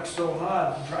 you'd flex so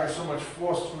hard, drive so much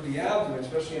force through the abdomen,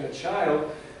 especially in a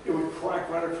child, it would crack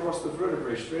right across the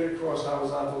vertebrae, straight across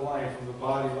horizontal line from the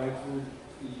body right through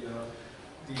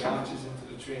the arches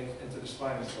into the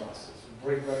spinous process, and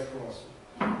break right across.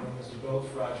 And there's a belt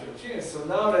fracture chance. So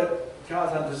now that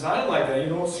cars are designed like that, you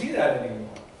don't see that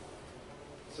anymore.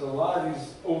 So a lot of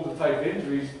these older type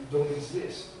injuries don't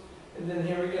exist. And then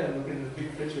here again, look at the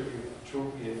big picture of your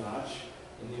trochlea notch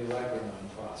and the olecranon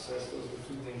process. Those are the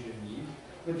two things you need.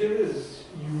 But there is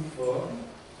U for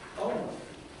ulna.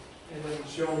 And then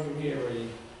showing you here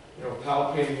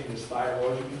palpating the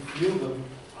styloid. You can feel them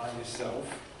on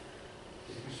yourself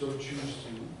if you so choose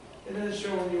to. And then it's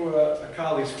showing you a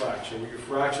Colles fracture, where you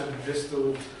fracture the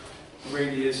distal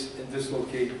radius and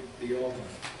dislocate the ulna.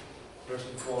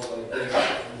 Person falls like this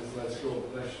and just lets go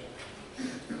of pressure.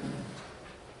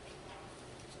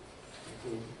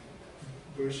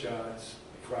 Burchard's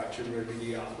fracture would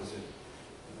be the opposite.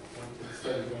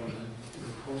 Instead of going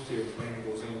posterior plane, it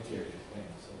goes anterior plane.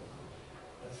 So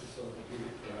that's the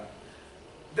orthopedic crap.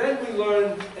 Then we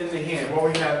learn in the hand,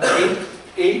 well, we have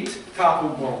eight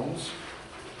carpal bones.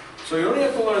 So you only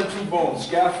have to learn two bones,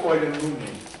 scaphoid and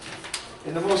lunate.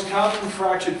 And the most common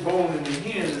fractured bone in the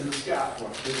hand is the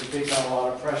scaphoid, because it takes on a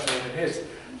lot of pressure when it hits.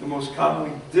 The most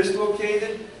commonly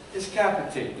dislocated is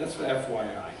capitate. That's for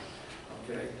FYI.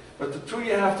 Okay? But the two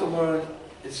you have to learn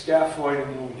is scaphoid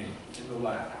and lunate in the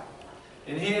lab.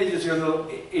 And here you're just going to know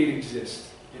 8 exist.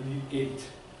 You need 8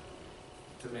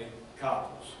 to make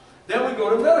carpals. Then we go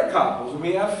to metacarpals, and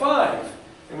we have 5.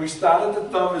 And we start at the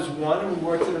thumb as 1, and we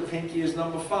work to the pinky as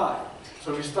number 5.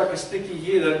 So if we stuck a sticky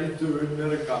here, that'd be 3rd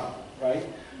metacarpal, right?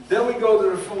 Then we go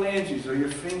to the phalanges, or your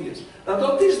fingers. Now,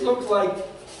 don't these look like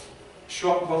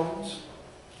short bones?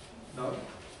 No?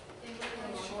 They look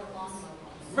like short, long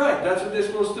bones. Right, that's what they're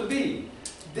supposed to be.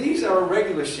 These are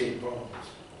irregular shaped bones,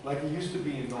 like it used to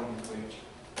be in nomenclature.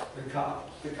 The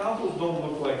carpals. The carpals don't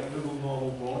look like little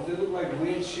normal bones. They look like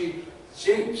weird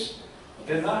shapes.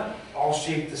 They're not all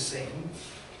shaped the same.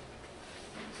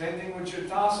 Same thing with your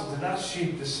tarsals. They're not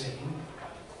shaped the same.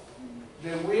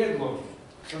 They're weird looking.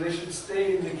 So they should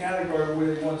stay in the category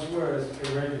where they once were as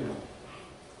irregular.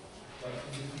 Like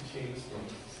you change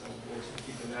things. Some folks are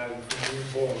keeping that from being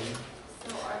born.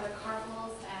 So are the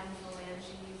carpals and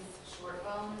phalanges short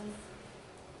bones?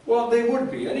 Well, they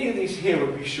would be. Any of these here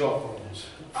would be short bones.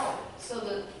 Oh, so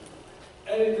the...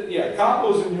 Yeah,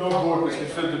 carpals in your board was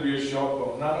considered to be a short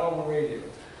bone, not ulnar radius.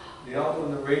 The ulnar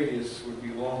and the radius would be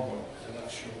long bones. I'm not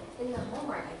sure. In the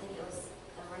homework, I think it was,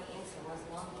 the right answer was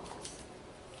long bones.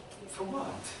 For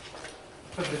what?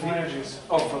 For the phalanges.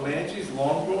 Oh, phalanges,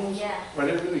 long bones? Yeah. But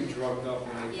they're really drugged up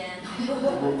when they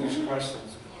Yeah. wrote these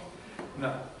questions. Yeah.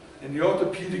 No. In the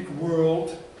orthopedic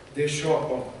world, they're short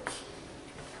bones.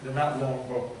 They're not long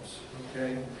bones,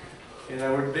 okay? And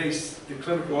I would base the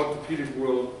clinical orthopedic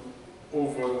world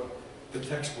over the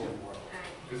textbook world,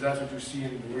 because that's what you see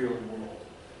in the real world.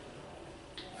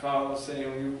 Carl was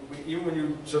saying, even when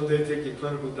you someday take your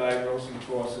clinical diagnosing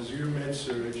courses, your med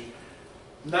surge,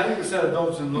 90% of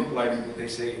those don't look like what they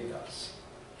say it does.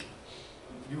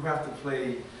 You have to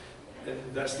play an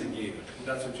investigator, and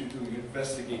that's what you do. You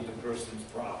investigate the person's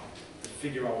problem to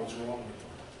figure out what's wrong with them.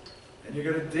 And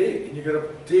you're going to dig, and you're going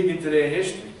to dig into their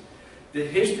history. The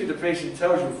history the patient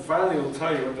tells you finally will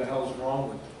tell you what the hell's wrong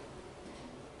with them.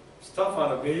 It's tough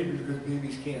on a baby because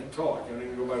babies can't talk. You don't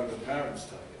even go by what the parents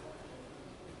tell you.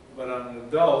 But on an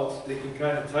adult, they can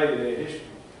kind of tell you their history.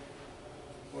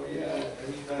 Well, yeah,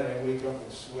 every night I wake up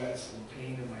with sweats and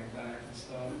pain in my back and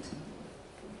stuff.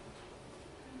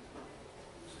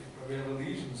 So you probably have a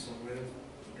lesion somewhere,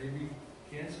 maybe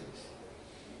cancerous.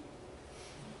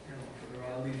 You know, there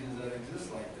are lesions that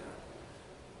exist like that.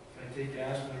 If I take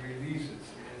aspirin to release it,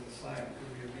 so there's a sign, it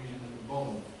could be a lesion in the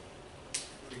bone.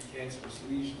 Precancerous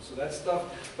lesion. So that stuff,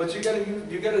 but you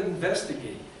gotta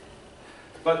investigate.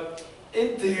 But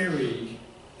in theory,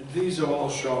 these are all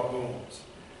sharp bones.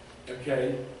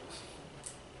 Okay?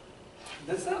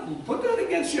 That's not, put that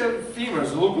against your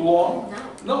femurs, look long.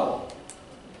 No.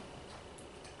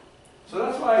 So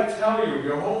that's why I tell you,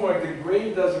 your homework, the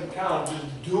grade doesn't count,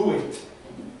 just do it.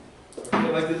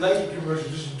 Okay? Like the Nike commercial,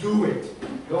 just do it.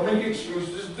 Don't make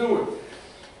excuses, just do it.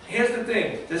 Here's the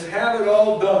thing, just have it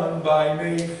all done by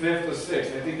May 5th or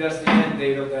 6th. I think that's the end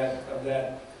date of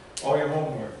that, all your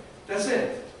homework. That's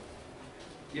it.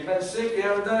 You've been sick, you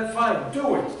haven't done it, fine,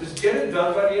 do it. Just get it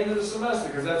done by the end of the semester,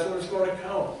 because that's when it's going to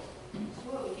count.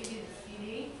 What, we give you the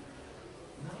CD?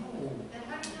 No, Then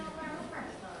how do you know if our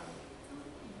homework's done?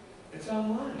 it's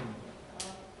online. Oh,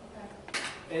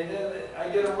 okay. And then I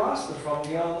get a roster from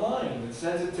the online that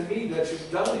sends it to me that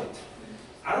you've done it.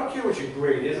 I don't care what your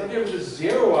grade is, I don't care if it's a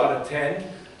 0 out of 10.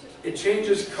 It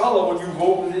changes color when you've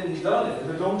opened it and done it. If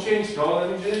it don't change color,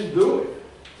 then you didn't do it.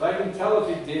 So I can tell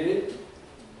if you did it.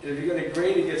 If you get a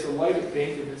grade, it gets a lighter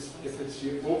pink. If it's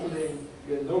your opening,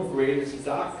 you get no grade, it's a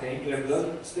dark pink. And if it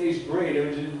doesn't stays gray, then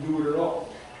you didn't do it at all.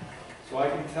 So I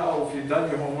can tell if you've done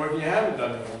your homework, you haven't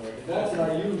done your homework. And that's what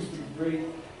I use to grade,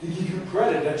 to give you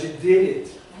credit that you did it.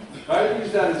 If I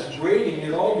use that as grading,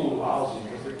 it all be lousy,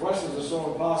 because the questions are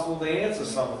so impossible to answer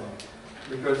something.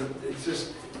 Because it's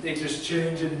just, they just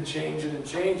change it and change it and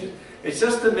change it. It's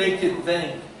just to make you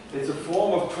think. It's a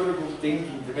form of critical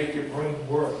thinking to make your brain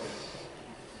work.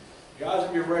 Guys,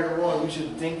 if you're right or wrong, you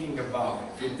should be thinking about it.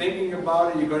 If you're thinking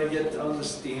about it, you're going to get to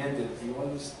understand it. You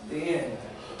understand.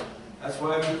 That's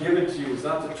why we give it to you. It's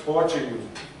not to torture you.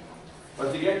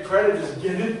 But to get credit, just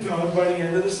get it done by the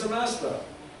end of the semester.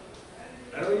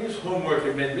 I don't use homework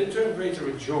in midterm grades are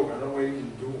a joke. I don't know why you can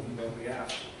do them, but we have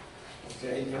to.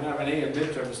 Okay? You can have an A in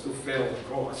midterm and still fail the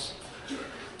course.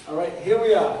 All right, here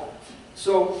we are.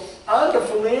 So, on the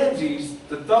phalanges,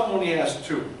 the thumb only has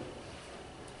 2.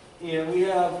 And we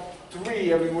have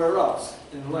 3 everywhere else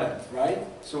in length, right?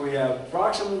 So we have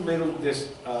proximal, middle,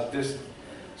 distal.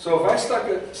 So if I stuck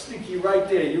a sticky right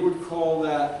there, you would call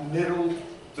that middle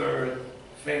third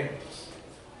phalanx.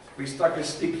 If we stuck a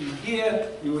sticky here,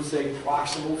 you would say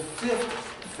proximal fifth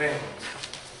phalanx.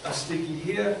 A sticky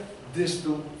here,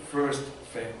 distal first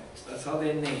phalanx. That's how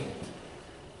they're named.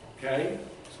 Okay?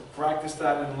 So practice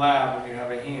that in lab when you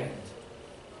have a hand.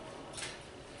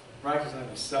 Practice on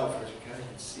yourself because you can't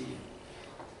even see it.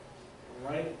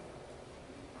 Alright?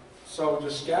 So the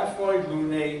scaphoid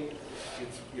lunate,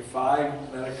 it's your 5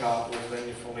 metacarpals, then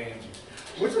your phalanges.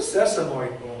 What's a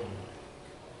sesamoid bone?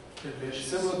 Delicious.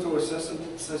 Similar to a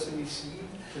sesame seed?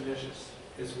 Delicious.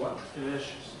 Is what?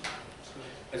 Delicious.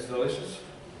 It's delicious?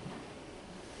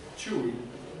 Chewy.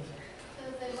 So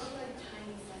they look like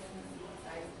tiny sesame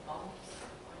seed-sized bumps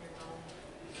on your bone.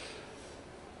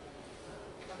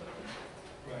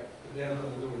 Right. But they have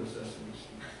nothing to do with a sesame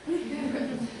seed.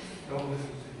 Don't listen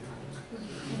to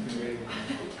you.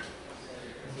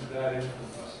 This is that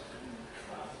influence.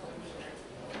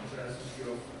 That's his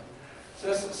girlfriend.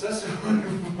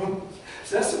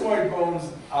 Sesamoid bones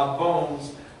are bones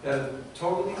that are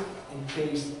totally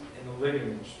encased in a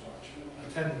ligament structure,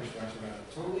 a tendon structure rather,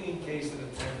 totally encased in a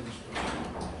tendon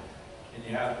structure. And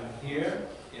you have them here,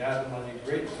 you have them on your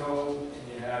great toe,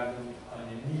 and you have them on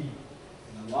your knee.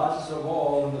 And the largest of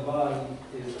all in the body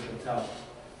is the patella.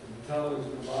 The patella is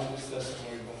the largest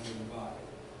sesamoid bone in the body.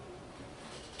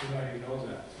 Everybody knows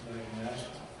that. Somebody can ask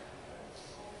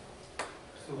you.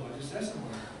 It's the largest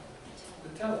sesamoid bone.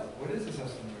 Patella. What is a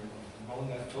sesamoid bone? The bone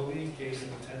that's totally encased in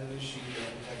the tendinous sheath that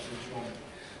protects the joint.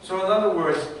 So in other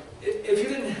words, if you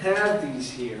didn't have these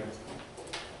here,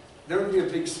 there would be a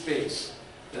big space.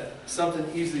 that something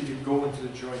easily could go into the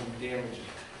joint and damage it.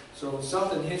 So when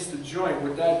something hits the joint,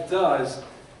 what that does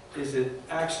is it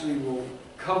actually will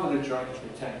cover the joint and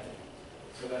protect it.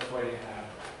 So that's why you have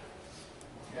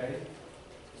it. Okay?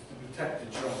 It's to protect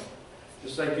the joint.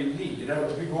 Just like your knee. You'd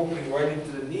have a big opening right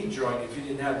into the knee joint if you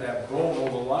didn't have that bone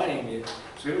overlying it.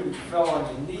 So if you fell on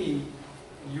your knee,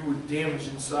 you would damage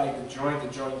inside the joint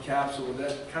capsule.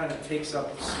 That kind of takes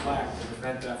up the slack to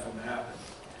prevent that from happening.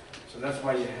 So that's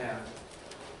why you have it.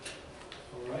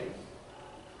 All right?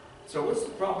 So what's the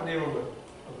proper name of a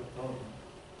bone?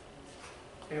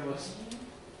 Talus.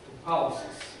 Policies,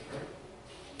 right?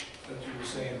 That's what you were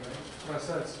saying, right? What I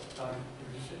said, it's,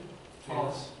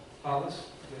 Talus. Talus?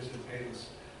 There's the Talus.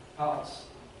 Talus.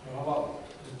 Now, how about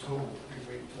the toe, big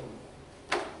weight toe?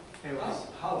 Talus.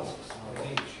 Talus is not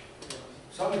an H.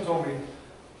 Somebody told me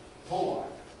Polar.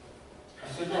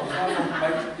 I said, no, it's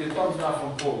not from, your thumb's not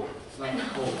from Polar. It's not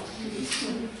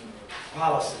Polar.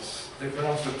 Policies. They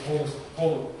pronounce it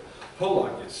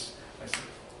Polacus. I said,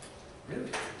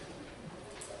 really?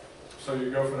 So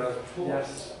your girlfriend has a Polak?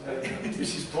 Yes.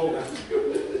 She's Polish.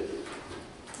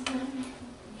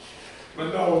 But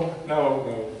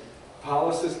no.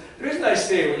 Policies. The reason I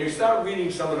say it, when you start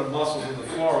reading some of the muscles in the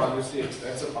forearm, you see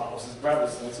extensor pollicis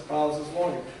brevis, extensor pollicis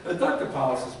longus, adductor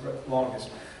pollicis longus.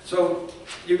 So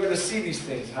you're going to see these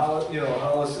things.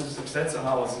 Hallucis, extensor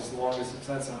hallucis longus,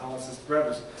 extensor hallucis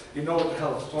brevis. You know what the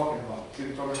hell it's talking about. See,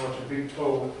 they're talking about your big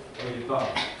toe or your thumb.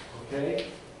 Okay?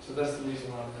 So that's the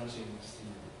reason why I'm mentioning this to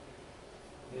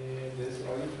you. And there's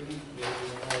all you pretty,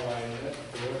 there's an outline in it.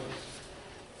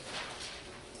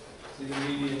 The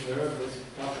median nerve is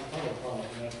carpal tunnel problem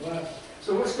in that left. So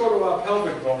let's go to our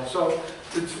pelvic bone. So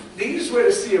the easiest way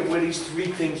to see it, where these three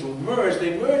things will merge,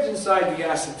 they merge inside the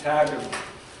acetabulum.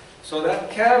 So that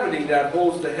cavity that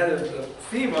holds the head of the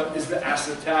femur is the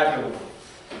acetabulum.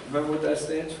 Remember what that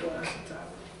stands for, acetabulum?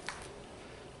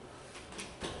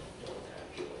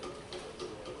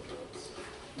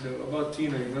 No, about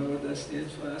Tina, you remember what that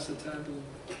stands for, acetabulum?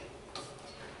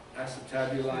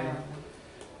 Acetabuli.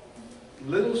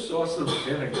 Little source of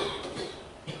vinegar.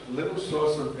 Little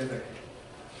source of vinegar.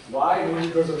 Why? Maybe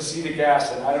because of acetic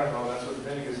acid. I don't know. That's what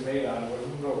vinegar is made out of.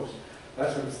 Who knows?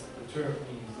 That's what the term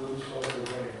means. Little source of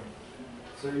vinegar.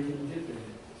 So you can dip in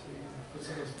it. So you can put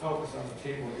someone's pelvis on the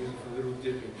table and use it for a little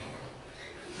dipping.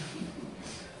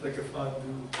 Like a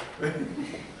fondue.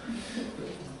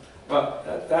 But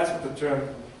that's what the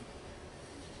term.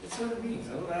 It's what it means.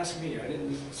 Don't ask me. I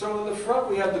didn't. So in the front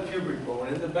we have the pubic bone.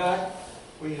 In the back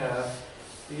we have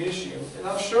the ischium. And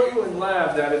I'll show you in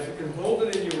lab that if you can hold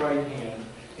it in your right hand,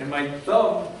 and my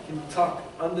thumb can tuck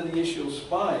under the ischial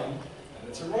spine, and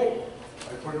it's a right one.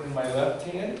 I put it in my left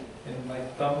hand, and my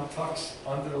thumb tucks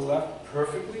under the left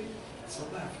perfectly, it's a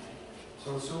left.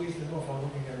 So it's so easy to know if I'm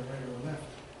looking at it right or left.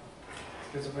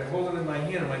 Because if I hold it in my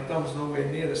hand and my thumb's nowhere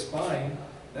near the spine,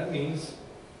 that means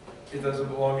it doesn't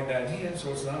belong in that hand,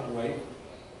 so it's not right.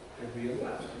 It'll be a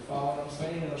left. You follow what I'm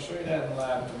saying? And I'll show you that in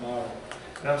lab tomorrow.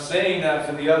 And I'm saying that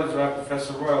for the others, right,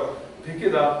 Professor Royal, pick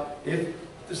it up. If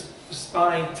the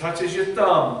spine touches your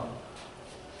thumb,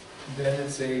 then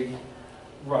it's a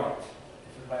right.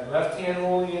 If my left hand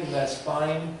only and that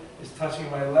spine is touching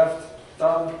my left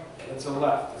thumb, it's a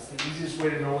left. It's the easiest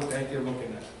way to know what the heck you're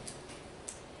looking at.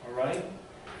 All right?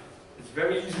 It's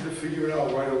very easy to figure it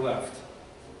out, right or left.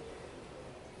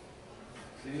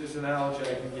 See, this analogy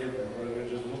I can give you, rather than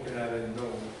just looking at it and know.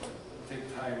 It'll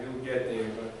take time, you'll get there,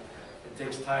 but it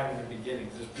takes time in the beginning.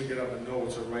 Just pick it up and know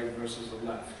it's a right versus a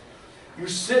left. You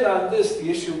sit on this, the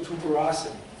ischial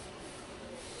tuberosity.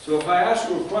 So if I ask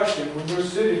you a question, when you're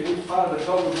sitting, which part of the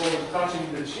pelvic bone is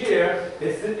touching the chair,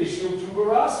 it's the ischial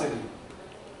tuberosity.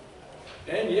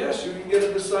 And yes, you can get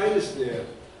appendicitis there.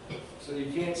 So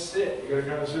you can't sit, you gotta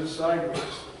kind of sit sideways.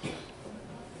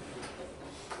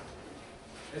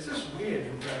 It's just weird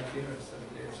in back here instead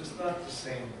of there. It's just not the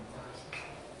same.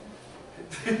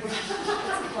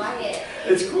 It's quiet.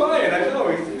 It's quiet, I know.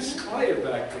 It's quiet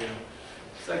back there.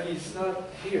 It's like he's not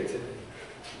here today.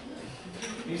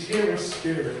 He's here in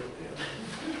spirit.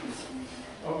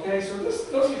 Okay, so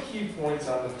those are key points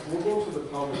on this. We'll go through the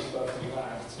pelvic stuff in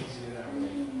lab. It's easier that way.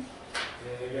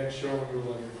 And again, showing you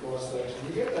like a cross section.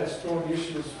 You get that strong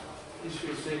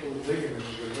ischiosacral ligament,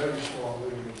 a very strong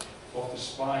ligament off the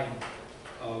spine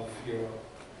of your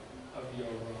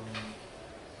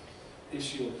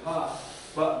ischial part.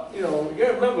 But you know, you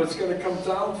gotta remember it's gonna come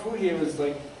down through here is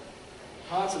like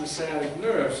parts of the sciatic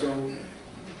nerve. So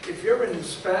if you're in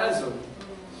spasm,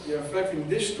 you're affecting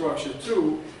this structure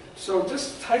too. So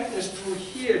this tightness through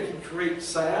here can create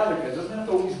sciatica. It doesn't have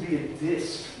to always be a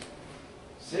disc.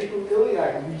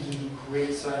 Sacroiliac regions will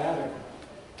create sciatica.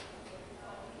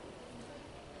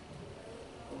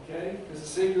 Okay?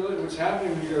 Because the cingulate, what's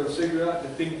happening when you go to cingulate, the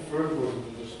thing further goes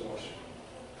into distortion.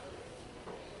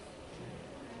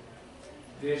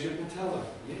 There's your patella.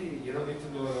 Yay, you don't need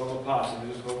to know all the parts,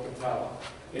 you just go patella.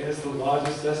 And it's the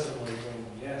largest testimony going,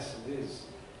 yes, it is.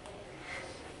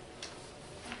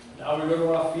 Now we go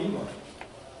to our femur.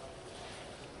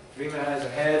 Femur has a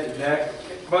head, a neck,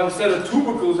 but instead of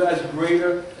tubercles, it has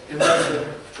greater, it has the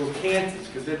trochantes,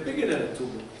 because they're bigger than a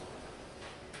tubercle.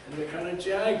 And they're kind of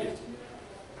jagged.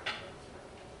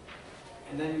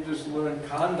 And then you just learn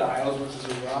condyles, which is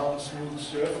a round, smooth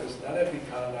surface. Not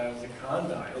epicondyles, the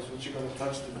condyles, which are going to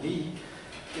touch the knee,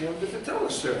 you know, the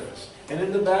patella surface. And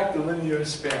in the back, the linear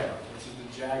aspera, which is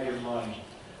the jagged line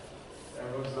that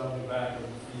runs down the back of the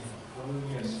femur, the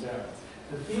linear aspera.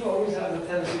 The femur always has a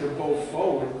tendency to bow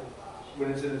forward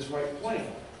when it's in its right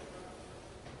plane.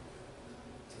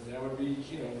 So that would be,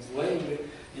 you know, it's laying there.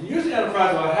 And usually on a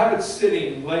project, I have it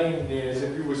sitting, laying there as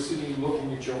if you were sitting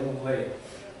looking at your own leg.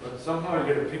 But somehow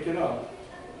you got to pick it up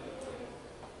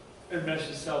and mess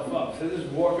yourself up. So just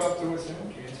walk up to it and say,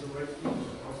 okay, it's a right femur,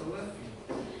 it's a left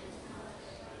femur.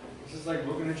 It's just like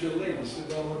looking at your leg. You sit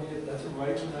down looking at that's a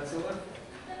right and that's a left.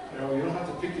 You know, you don't have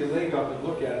to pick your leg up and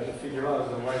look at it to figure out if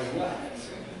it's a right or left.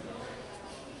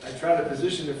 I try to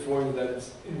position it for you that it's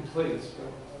in place,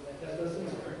 but that doesn't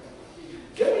work.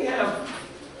 Then we have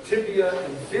tibia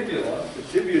and fibula. The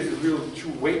tibia is the real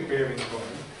true weight-bearing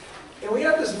bone. And we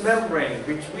have this membrane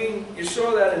between, you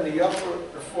saw that in the upper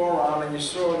forearm, and you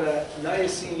saw that, now you're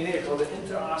seeing it here, called the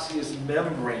interosseous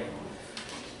membrane.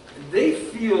 They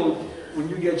feel, when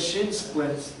you get shin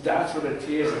splints, that's where the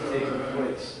tears are taking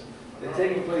place. They're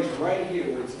taking place right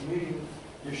here, where it's meeting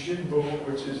your shin bone,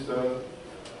 which is the,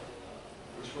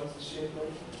 which one's the shin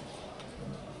bone?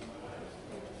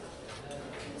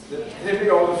 The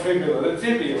tibia or the fibula, the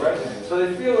tibia, right? So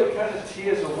they feel it kind of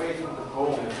tears away from the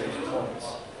bone at these points.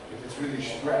 It's really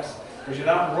stressed, because you're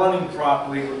not running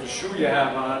properly with the shoe you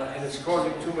have on, and it's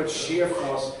causing too much shear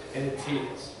force and it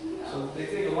tears. So they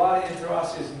think a lot of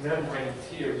interosseous membrane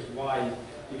tear is why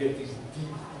you get these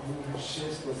deep moving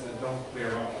shin splints that don't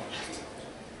clear up.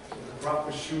 So the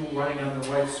proper shoe running on the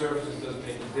right surfaces does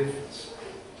make a difference.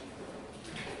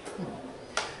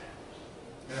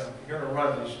 Now, if you're going to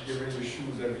run, you should get rid of your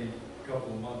shoes every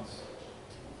couple of months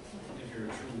if you're a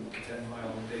true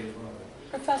 10-mile-a-day runner.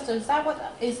 Professor, is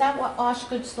that what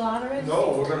Osgood slaughter is?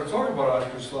 No, we're going to talk about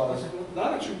Osgood Schlatter.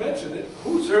 Now that you mentioned it,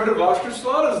 who's heard of Osgood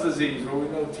Schlatter's disease? Well, we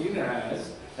know Tina has.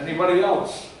 Anybody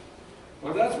else?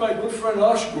 Well, that's my good friend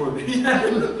Osgood.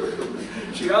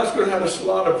 Osgood had a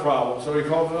slaughter problem, so he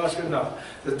called it Osgood. No,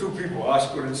 the two people,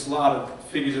 Osgood and Slaughter,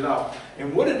 figured it out.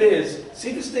 And what it is,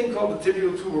 see this thing called the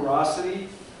tibial tuberosity?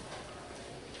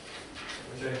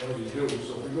 Which I know you do,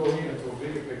 so if we go here into a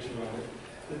bigger picture on it.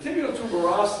 The tibial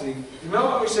tuberosity, remember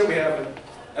how we said we have an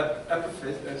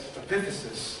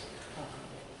epiphysis,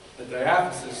 a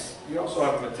diaphysis, we also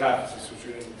have a metaphysis, which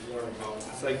we didn't learn about.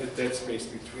 It's like the dead space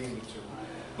between the two.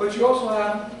 But you also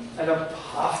have an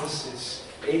apophysis,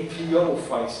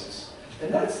 apophysis,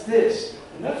 and that's this,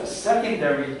 and that's a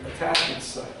secondary attachment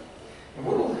site. And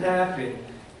what will happen,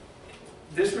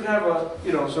 this would have a,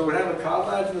 you know, so it would have a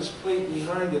cartilaginous plate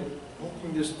behind it,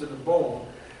 hooking this to the bone.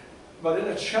 But in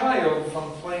a child,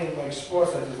 from playing like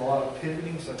sports, like there's a lot of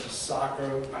pivoting, such as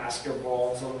soccer,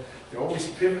 basketball, so they're always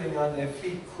pivoting on their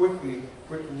feet quickly,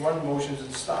 quick run motions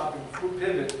and stop and quick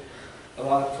pivot, a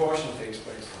lot of torsion takes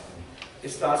place. It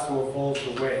starts to evolve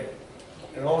the way.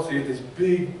 And also you get this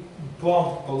big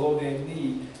bump below their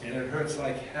knee, and it hurts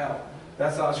like hell.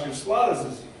 That's Osgood Schlatter's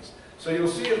disease. So you'll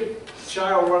see a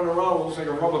child running around, looks like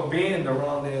a rubber band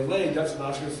around their leg. That's an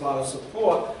Osgood Schlatter's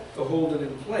support to hold it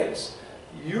in place.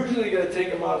 Usually you got to take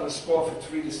them out of the sport for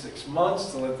 3 to 6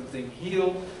 months to let the thing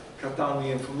heal, cut down the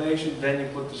inflammation, then you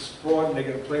put the support, and they're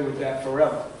going to play with that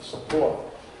forever, support.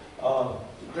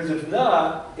 Because if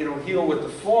not, it'll heal with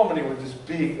deformity with this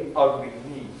big, ugly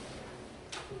knee.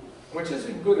 Which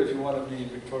isn't good if you want to be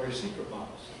Victoria's Secret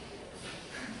models.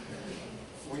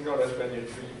 We know that's been your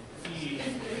dream.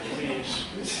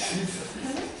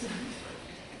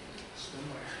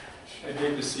 I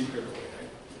gave the secret away.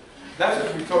 That's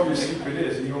what Victoria's Secret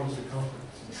is. He owns the company.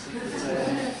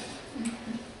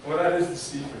 Well, that is the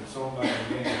secret. It's owned by a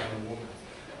man, not a woman.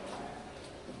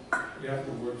 You have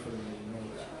to work for them, you know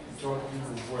that. You talk to people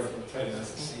who work, I'll tell you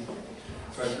that's the secret.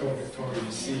 So I call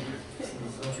Victoria's Secret. There's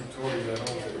no Victoria that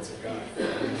owns it, it's a guy.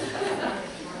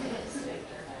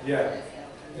 Yeah.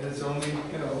 And it's only,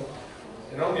 you know,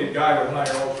 and only a guy would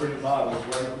hire all pretty models,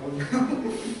 right?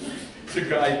 It's a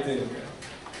guy thing.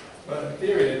 But in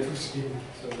theory, they're too skinny,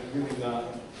 so they're really not,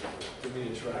 to be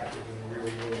attractive in the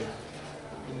real world.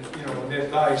 And, you know, when their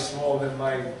thigh is smaller than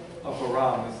my upper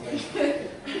arm, it's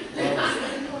like,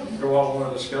 throw out one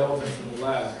of the skeletons in the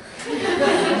lab.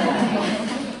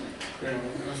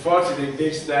 Unfortunately, they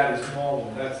base that as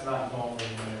normal. That's not normal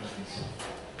in males.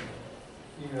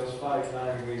 Females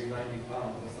 5'9", weighs 90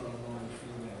 pounds. That's not a normal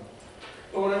female.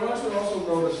 But what I want you to also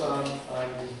notice on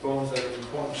these bones that are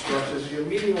important structures is your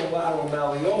medial and lateral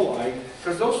malleoli,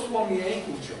 because those form the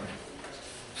ankle joint.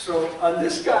 So on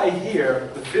this guy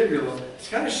here, the fibula, it's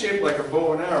kind of shaped like a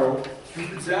bow and arrow,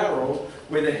 Cupid's arrow,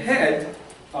 where the head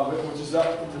of it, which is up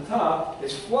at the top,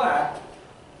 is flat,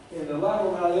 and the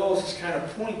lateral malleolus is kind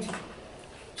of pointy.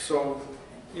 So,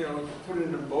 you know, you put it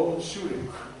in a bow and shoot it.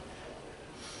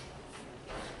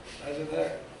 Imagine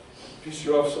that. Piss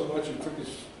you off so much you took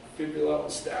his fibula out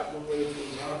and stabbed him with it to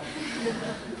his arm.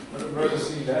 What a murder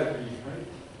scene that'd be, right?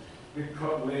 Big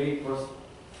cut leg plus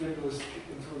fibula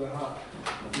sticking through the heart.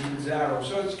 Cupid's arrow.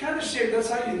 So it's kind of shaped, that's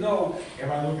how you know, am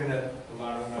I looking at the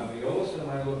lateral malleolus or am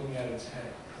I looking at its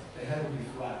head? The head would be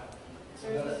flat.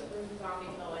 There's a zombie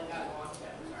kill like that walk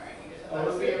down, sorry. Oh, That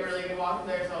would be is a really good walk.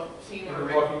 There's a scene In where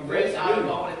The Walking Rick rips Dead? out a Really?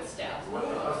 bone and stabs one.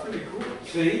 Wow, that's pretty cool.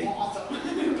 See?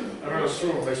 Awesome. I'm not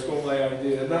sure if I stole my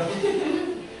idea.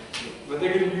 But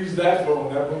they're going to use that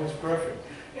bone. That bone is perfect.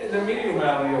 And the medial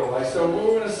malleoli. So what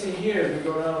we're going to see here, as we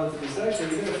go down into the section,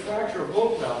 you're going to fracture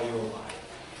both malleoli.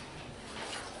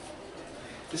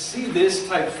 To see this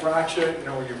type fracture, you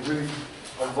know, where you really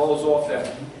involves off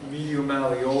that medial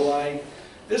malleoli,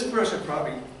 this person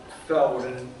probably fell with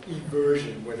an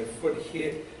eversion where the foot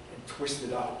hit and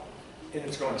twisted out, and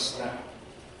it's going to snap.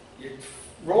 You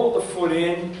roll the foot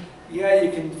in, yeah,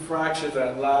 you can fracture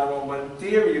that lateral, but in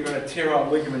theory, you're going to tear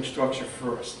out ligament structure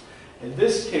first. In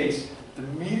this case, the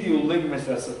medial ligaments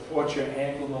that support your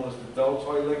ankle, known as the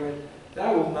deltoid ligament,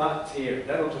 that will not tear.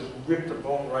 That'll just rip the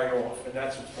bone right off, and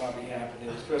that's what's probably happening.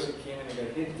 This person came in and got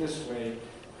hit this way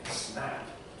and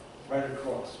snapped right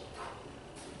across.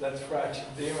 That's fractured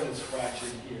there and it's fractured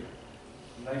here.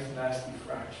 Nice, nasty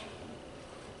fracture.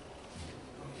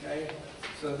 Okay?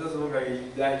 So it doesn't look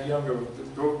like that younger. The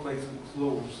growth plates are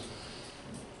closed.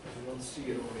 You don't see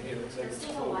it over here. It looks like It's it's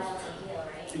taking a closed. while to heal,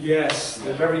 right? Yes,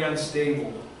 they're very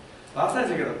unstable. A lot of times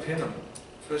they're going to pin them,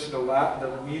 especially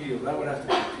the medial. That would have to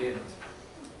be pinned.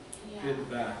 Pinned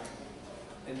back.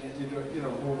 And then you do, you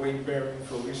know, more weight bearing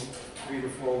for at least 3 to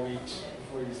 4 weeks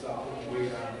before you start putting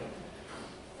weight on it.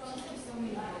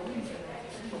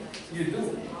 You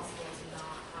do.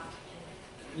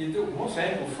 You do. Most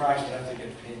ankle fractures have to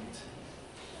get pinned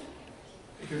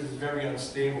because it's very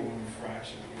unstable when you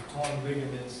fracture. You've torn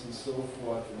ligaments and so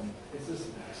forth, and it's just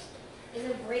nasty.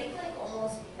 Is a break like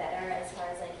almost better as far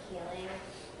as like healing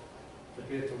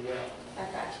Compared to what?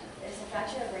 a fracture? Is a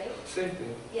fracture a break? Same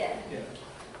thing. Yeah. Yeah.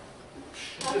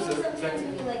 How It's come just a sometimes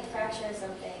technique. if you like fracture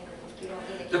something, you don't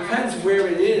need a cast? Depends where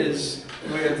it is,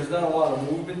 where there's not a lot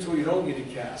of movement to it, you don't need a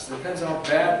cast. Depends how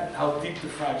bad, how deep the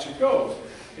fracture goes.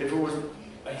 If it was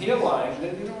a hairline,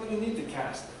 then you don't really need to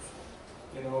cast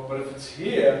it. You know, but if it's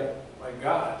here, my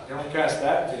God, you don't cast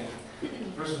that thing. The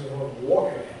person is going to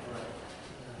walk it.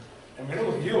 I mean,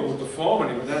 it'll heal with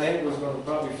deformity, but that ankle is going to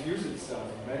probably fuse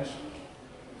itself eventually.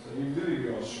 So you really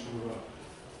go screw up.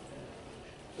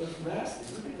 So it's nasty.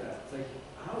 Look at that. It's like,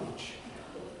 ouch.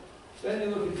 Then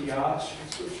you look at the arch.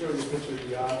 Let's show you a picture of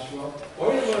the arch. Well,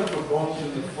 all you're going for bones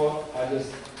in the foot are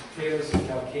just talus and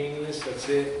calcaneus. That's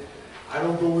it. I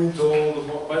don't go into all the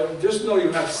bones, but just know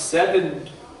you have 7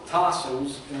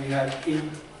 tarsals and you have 8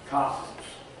 carpals.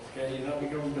 Okay, you're not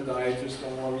becoming a podiatrist.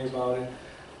 Don't worry about it.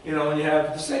 You know, and you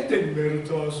have the same thing,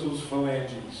 metatarsals,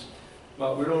 phalanges.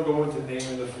 But we don't go into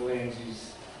naming the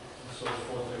phalanges and so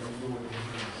forth like we do with the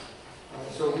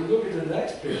hands. So if we look at the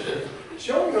next picture,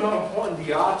 showing you how important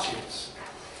the arch is.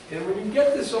 And when you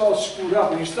get this all screwed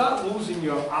up, when you start losing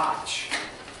your arch,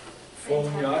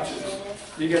 forming the arches,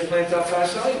 you get plantar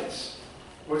fasciitis,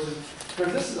 which is,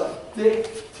 because this is a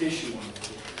thick tissue,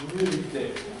 really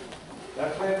thick.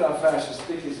 That plantar fascia is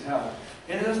thick as hell.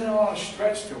 And it doesn't have a lot of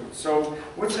stretch to it. So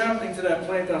what's happening to that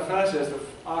plantar fascia as the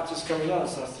arch is coming out, it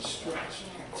starts to stretch,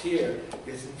 tear,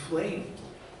 gets inflamed.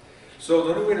 So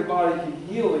the only way the body can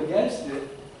heal against it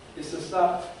is to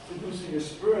stop producing a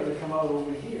spur to come out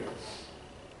over here.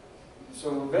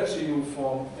 So eventually you'll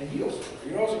form a heel spur.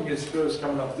 You also can get spurs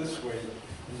coming up this way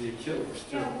in the Achilles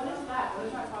too. Yeah, what is that? What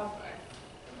is that caused by?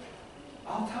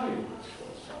 I'll tell you what it's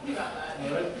caused by. You got that.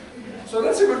 All right? So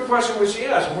that's a good question which she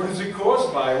asked. What is it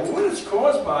caused by? Well, what it's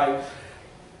caused by,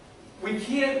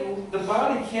 the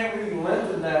body can't really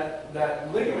lengthen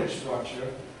that ligament structure.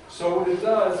 So what it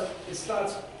does, it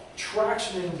starts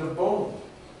tractioning the bone.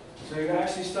 So you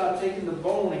actually start taking the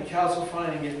bone and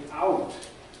calcifying it out.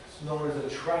 It's known as a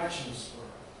traction spur.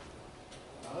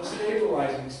 Not a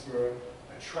stabilizing spur,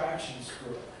 a traction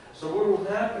spur. So what will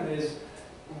happen is,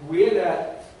 where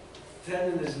that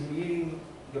tendon is meeting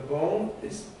the bone,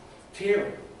 it's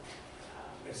tearing.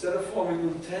 Instead of forming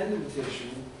new tendon tissue,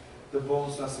 the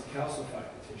bone starts to calcify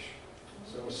the tissue.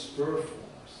 So a spur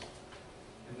forms.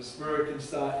 And the spur can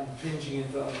start impinging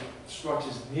into other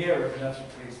structures near it, and that's what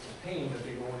creates the pain that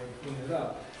they go in and clean it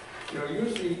up. You know,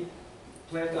 usually,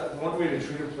 one way to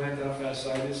treat a plantar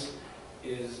fasciitis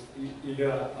is you get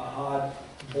a hard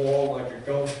ball, like a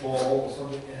gum ball or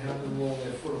something, and have them roll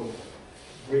their foot over.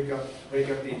 Break up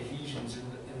the adhesions in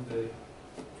the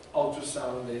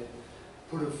ultrasound. They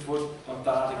put a foot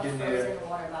orthotic in there. Frozen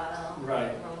water bottle.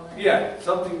 Right. Roll it. Yeah,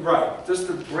 something right, just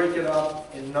to break it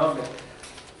up and numb it.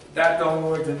 That don't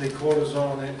work, then they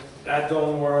cortisone it. That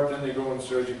don't work, then they go in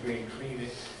surgically and clean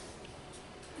it.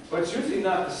 But it's usually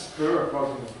not the spur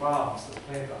causing the problem, it's the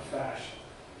plantar fascia.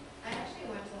 I actually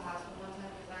went to the hospital one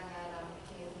time because I had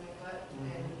pains in my foot,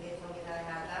 and they told me that I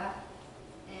had that,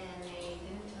 and they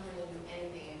didn't tell me to do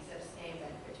anything except stay in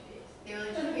bed for 2 days. They were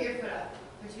like, just put your foot up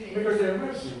for 2 days. Because they're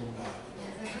emergency room doctors.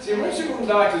 Yeah, See, emergency room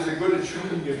doctors are good at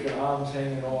treating you if your arm's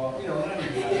hanging off. You know, not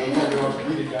even that. I'm not an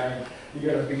orthopedic guy. You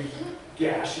got a big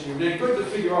gash, and they're good to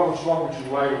figure out what's wrong with you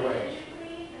right away.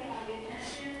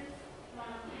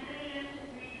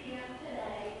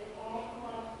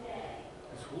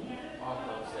 That's who? All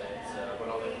clubs say it's what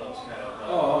all the clubs kind of.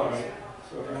 Oh, all right.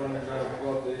 So if you want to go to the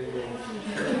club, there you go.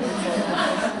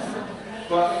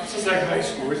 But it's just like high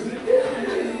school, isn't it? They're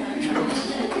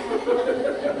announcing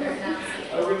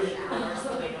I really- each hour so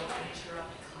they don't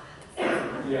interrupt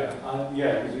class.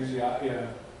 Yeah, because usually, yeah.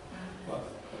 But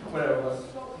whatever.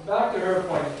 But back to her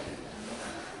point.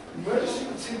 Emergency,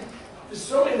 see, there's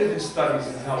so many different studies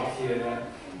in healthcare that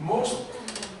most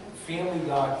family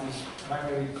doctors,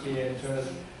 primary care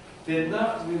internists, they're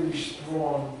not really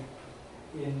strong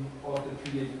in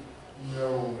orthopedic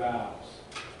neural valves.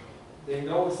 They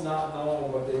know it's not normal,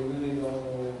 but they really don't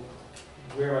know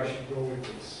where I should go with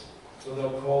this. So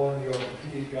they'll call in the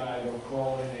orthopedic guy, they'll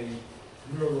call in a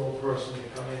neuro person to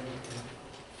come in and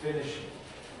finish it.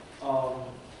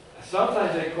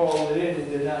 Sometimes they call it in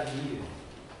and they're not needed.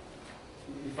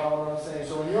 You follow what I'm saying?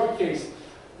 So in your case,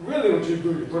 really what you do,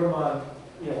 you put them on,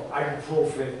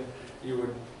 ibuprofen, you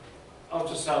would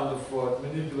ultrasound the foot,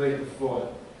 manipulate the foot,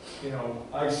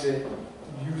 ice it,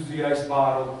 use the ice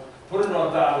bottle, put an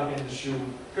orthotic in the shoe,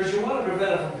 because you want to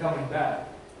prevent it from coming back.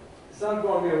 It's not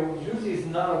going to be, usually it's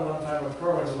not a one-time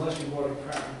occurrence unless you bought a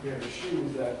crappy pair of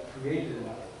shoes that created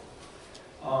that.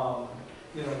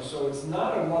 So it's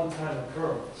not a one-time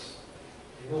occurrence.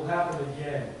 It will happen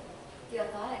again. The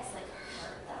orthotics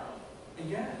hurt though.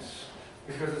 Yes,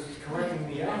 because it's correcting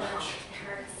the I know, edge. it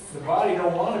hurts. The body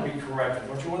don't want to be corrected.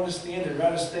 Don't you understand? They'd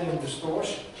rather stay in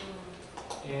distortion.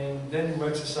 And then you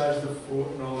exercise the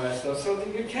foot and all that stuff. So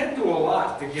you can do a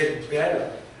lot to get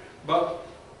better. But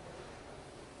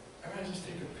I might just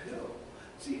take a pill.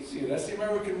 It's easier. That's the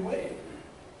American way.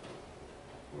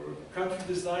 We're a country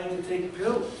designed to take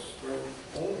pills.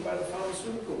 We're owned by the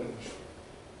pharmaceutical industry.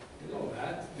 You know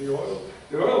that. The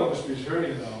oil industry is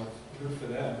hurting now. It's good for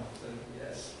them. So,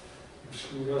 yes. You've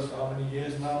screwed us for how many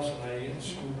years now, so now you're getting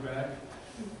screwed back.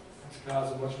 These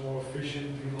cars are much more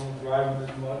efficient, people don't drive them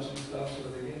as much and stuff, so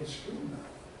they're getting screwed now.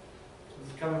 So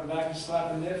it's coming back and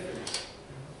slapping their face.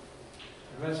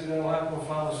 Eventually that'll happen with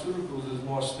pharmaceuticals, there's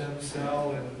more stem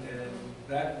cell and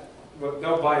that, but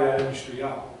they'll buy that industry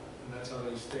out. And that's how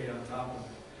they stay on top of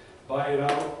it. Buy it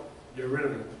out, get rid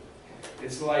of it.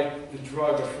 It's like the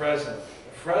drug Afrezza.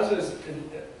 Afrezza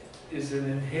is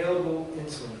an inhalable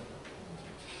insulin.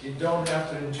 You don't have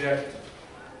to inject it.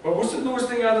 But what's the newest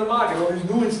thing on the market? All these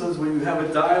new insulins where you have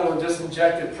a dial and just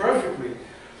inject it perfectly.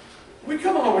 We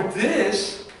come on with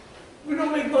this, we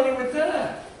don't make money with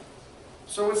that.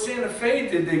 So what Santa Fe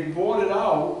did, they bought it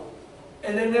out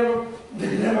and they never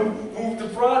moved the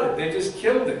product. They just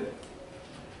killed it.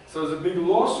 So there's a big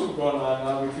lawsuit going on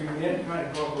now between the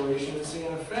Enterprise Corporation and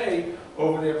Santa Fe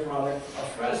over their product,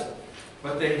 Afrezza.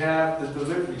 But they have the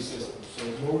delivery system. So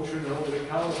Motrin and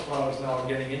over-the-counter products now are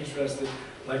getting interested,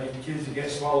 like in kids who get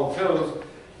swallow pills,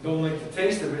 don't like the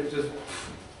taste of it, just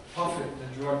puff it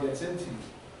and the drug gets into you.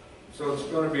 So it's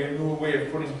going to be a new way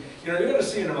of putting, you're going to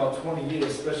see in about 20 years,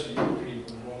 especially you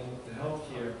people going into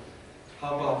healthcare,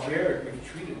 how barbaric we've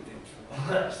treated things for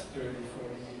the last 30, 40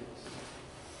 years.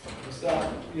 And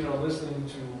stop, listening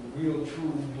to real,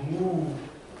 true, blue,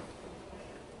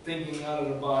 thinking out of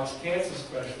the box cancer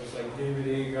specialists like David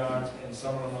Agard and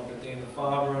some of them up at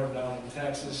Dana-Farber and down in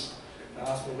Texas, the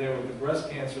hospital there with the breast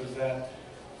cancer, is that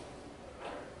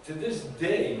to this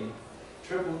day,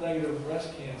 triple negative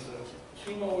breast cancer,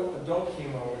 chemo it or don't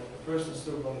chemo it, the person's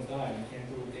still going to die. You can't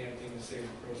do a damn thing to save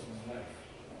the person's life.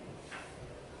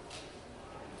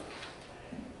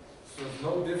 So it's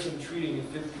no different treating it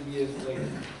 50 years later.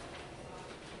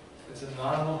 It's a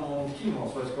non-hormonal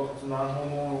chemo, so it's a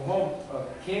non-hormonal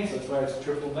cancer, that's why it's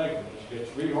triple negative. You get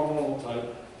 3 hormonal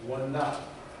type, 1 not.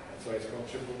 That's why it's called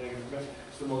triple negative breast.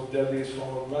 It's the most deadliest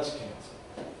form of breast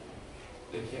cancer.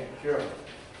 They can't cure it.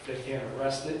 They can't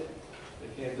arrest it.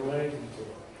 They can't do anything to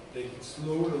it. They can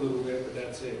slow it a little bit, but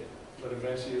that's it. But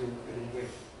eventually it'll win.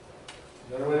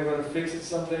 The only way they're going to fix it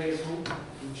someday is who?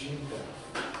 Through gene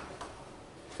therapy.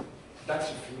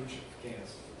 That's your future,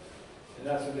 cancer. And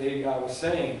that's what the A guy was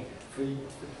saying. For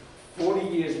 40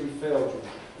 years we failed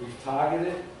you. We've targeted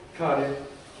it, cut it,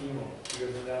 chemo,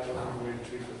 because that wasn't the way to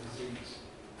treat the disease.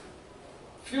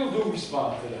 Few do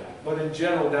respond to that, but in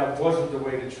general that wasn't the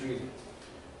way to treat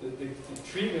it. The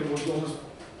treatment was almost,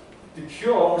 the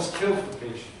cure almost killed the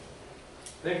patient.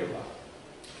 Think about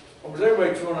it. Was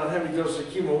everybody thrown on heavy dose of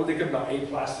chemo? What they come about?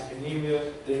 Aplastic anemia,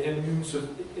 they're immune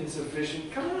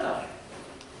insufficient. Come on.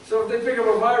 So if they pick up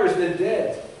a virus, they're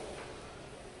dead.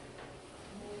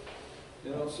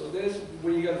 You know, so there's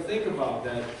where you got to think about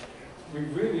that. We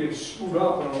really have screwed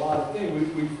up on a lot of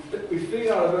things. We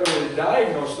figured out a better way to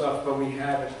diagnose stuff, but we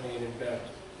haven't made it better.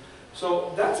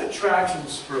 So that's a traction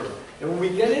spur. And when we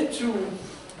get into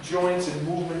joints and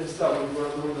movement and stuff, we're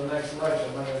going to do in the next lecture.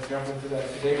 I'm not going to jump into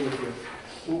that today with you.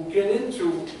 We'll get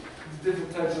into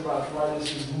different types of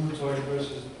arthritis, rheumatoid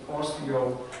versus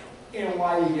osteo, and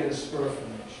why you get a spur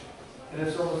formation. And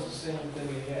it's almost the same thing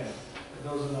again. And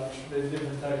those are not, they're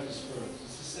different types of spurs.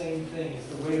 It's the same thing. It's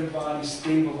the way the body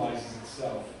stabilizes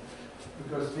itself.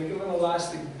 Because think of an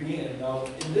elastic band. Now,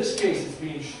 in this case, it's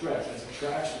being stretched. It's a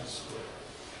traction spur.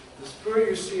 The spur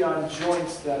you see on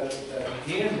joints that are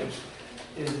damaged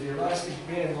is the elastic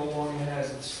band no longer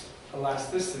has its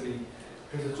elasticity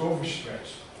because it's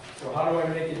overstretched. So how do I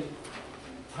make it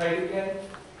tight again?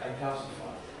 I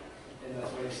calcify. And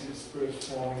that's why you see the spurs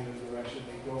forming in the direction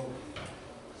they go.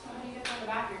 So how do you get on the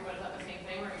back of your foot? Is that the same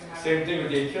thing where you have? Same thing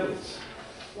with the Achilles.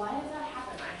 Why does that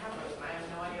happen? I have those and I have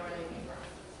no idea where they came from.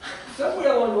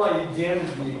 Somewhere along the line you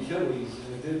damaged the Achilles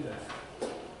and it did that.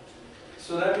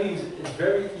 So that means it's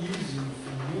very easy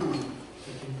for you to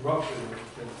can rupture the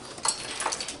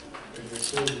Achilles. If the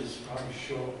Achilles is probably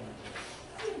short.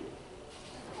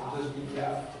 So just be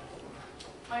careful.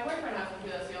 My boyfriend has them too.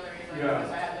 That's the only reason I Yeah. know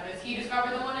this. I have them. Is he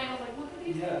discovered the one and I was like, look at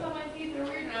these Yeah. things on my feet. They're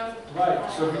weird. And I was like,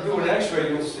 Right, so if you do an x-ray,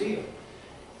 you'll see them.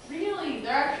 really?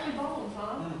 They're actually bones,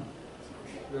 huh?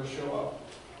 They'll show up.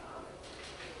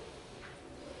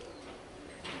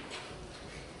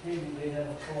 Maybe they have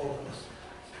a call.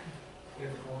 They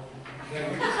have a call.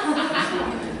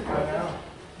 Right now,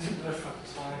 they're fucking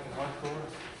slack and hardcore.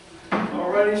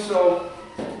 Alrighty, so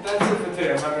that's it for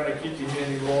today. I'm not going to keep you here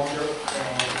any longer.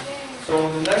 So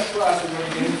in the next class, we're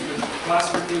going to get into the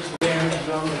classification of damage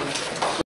zone and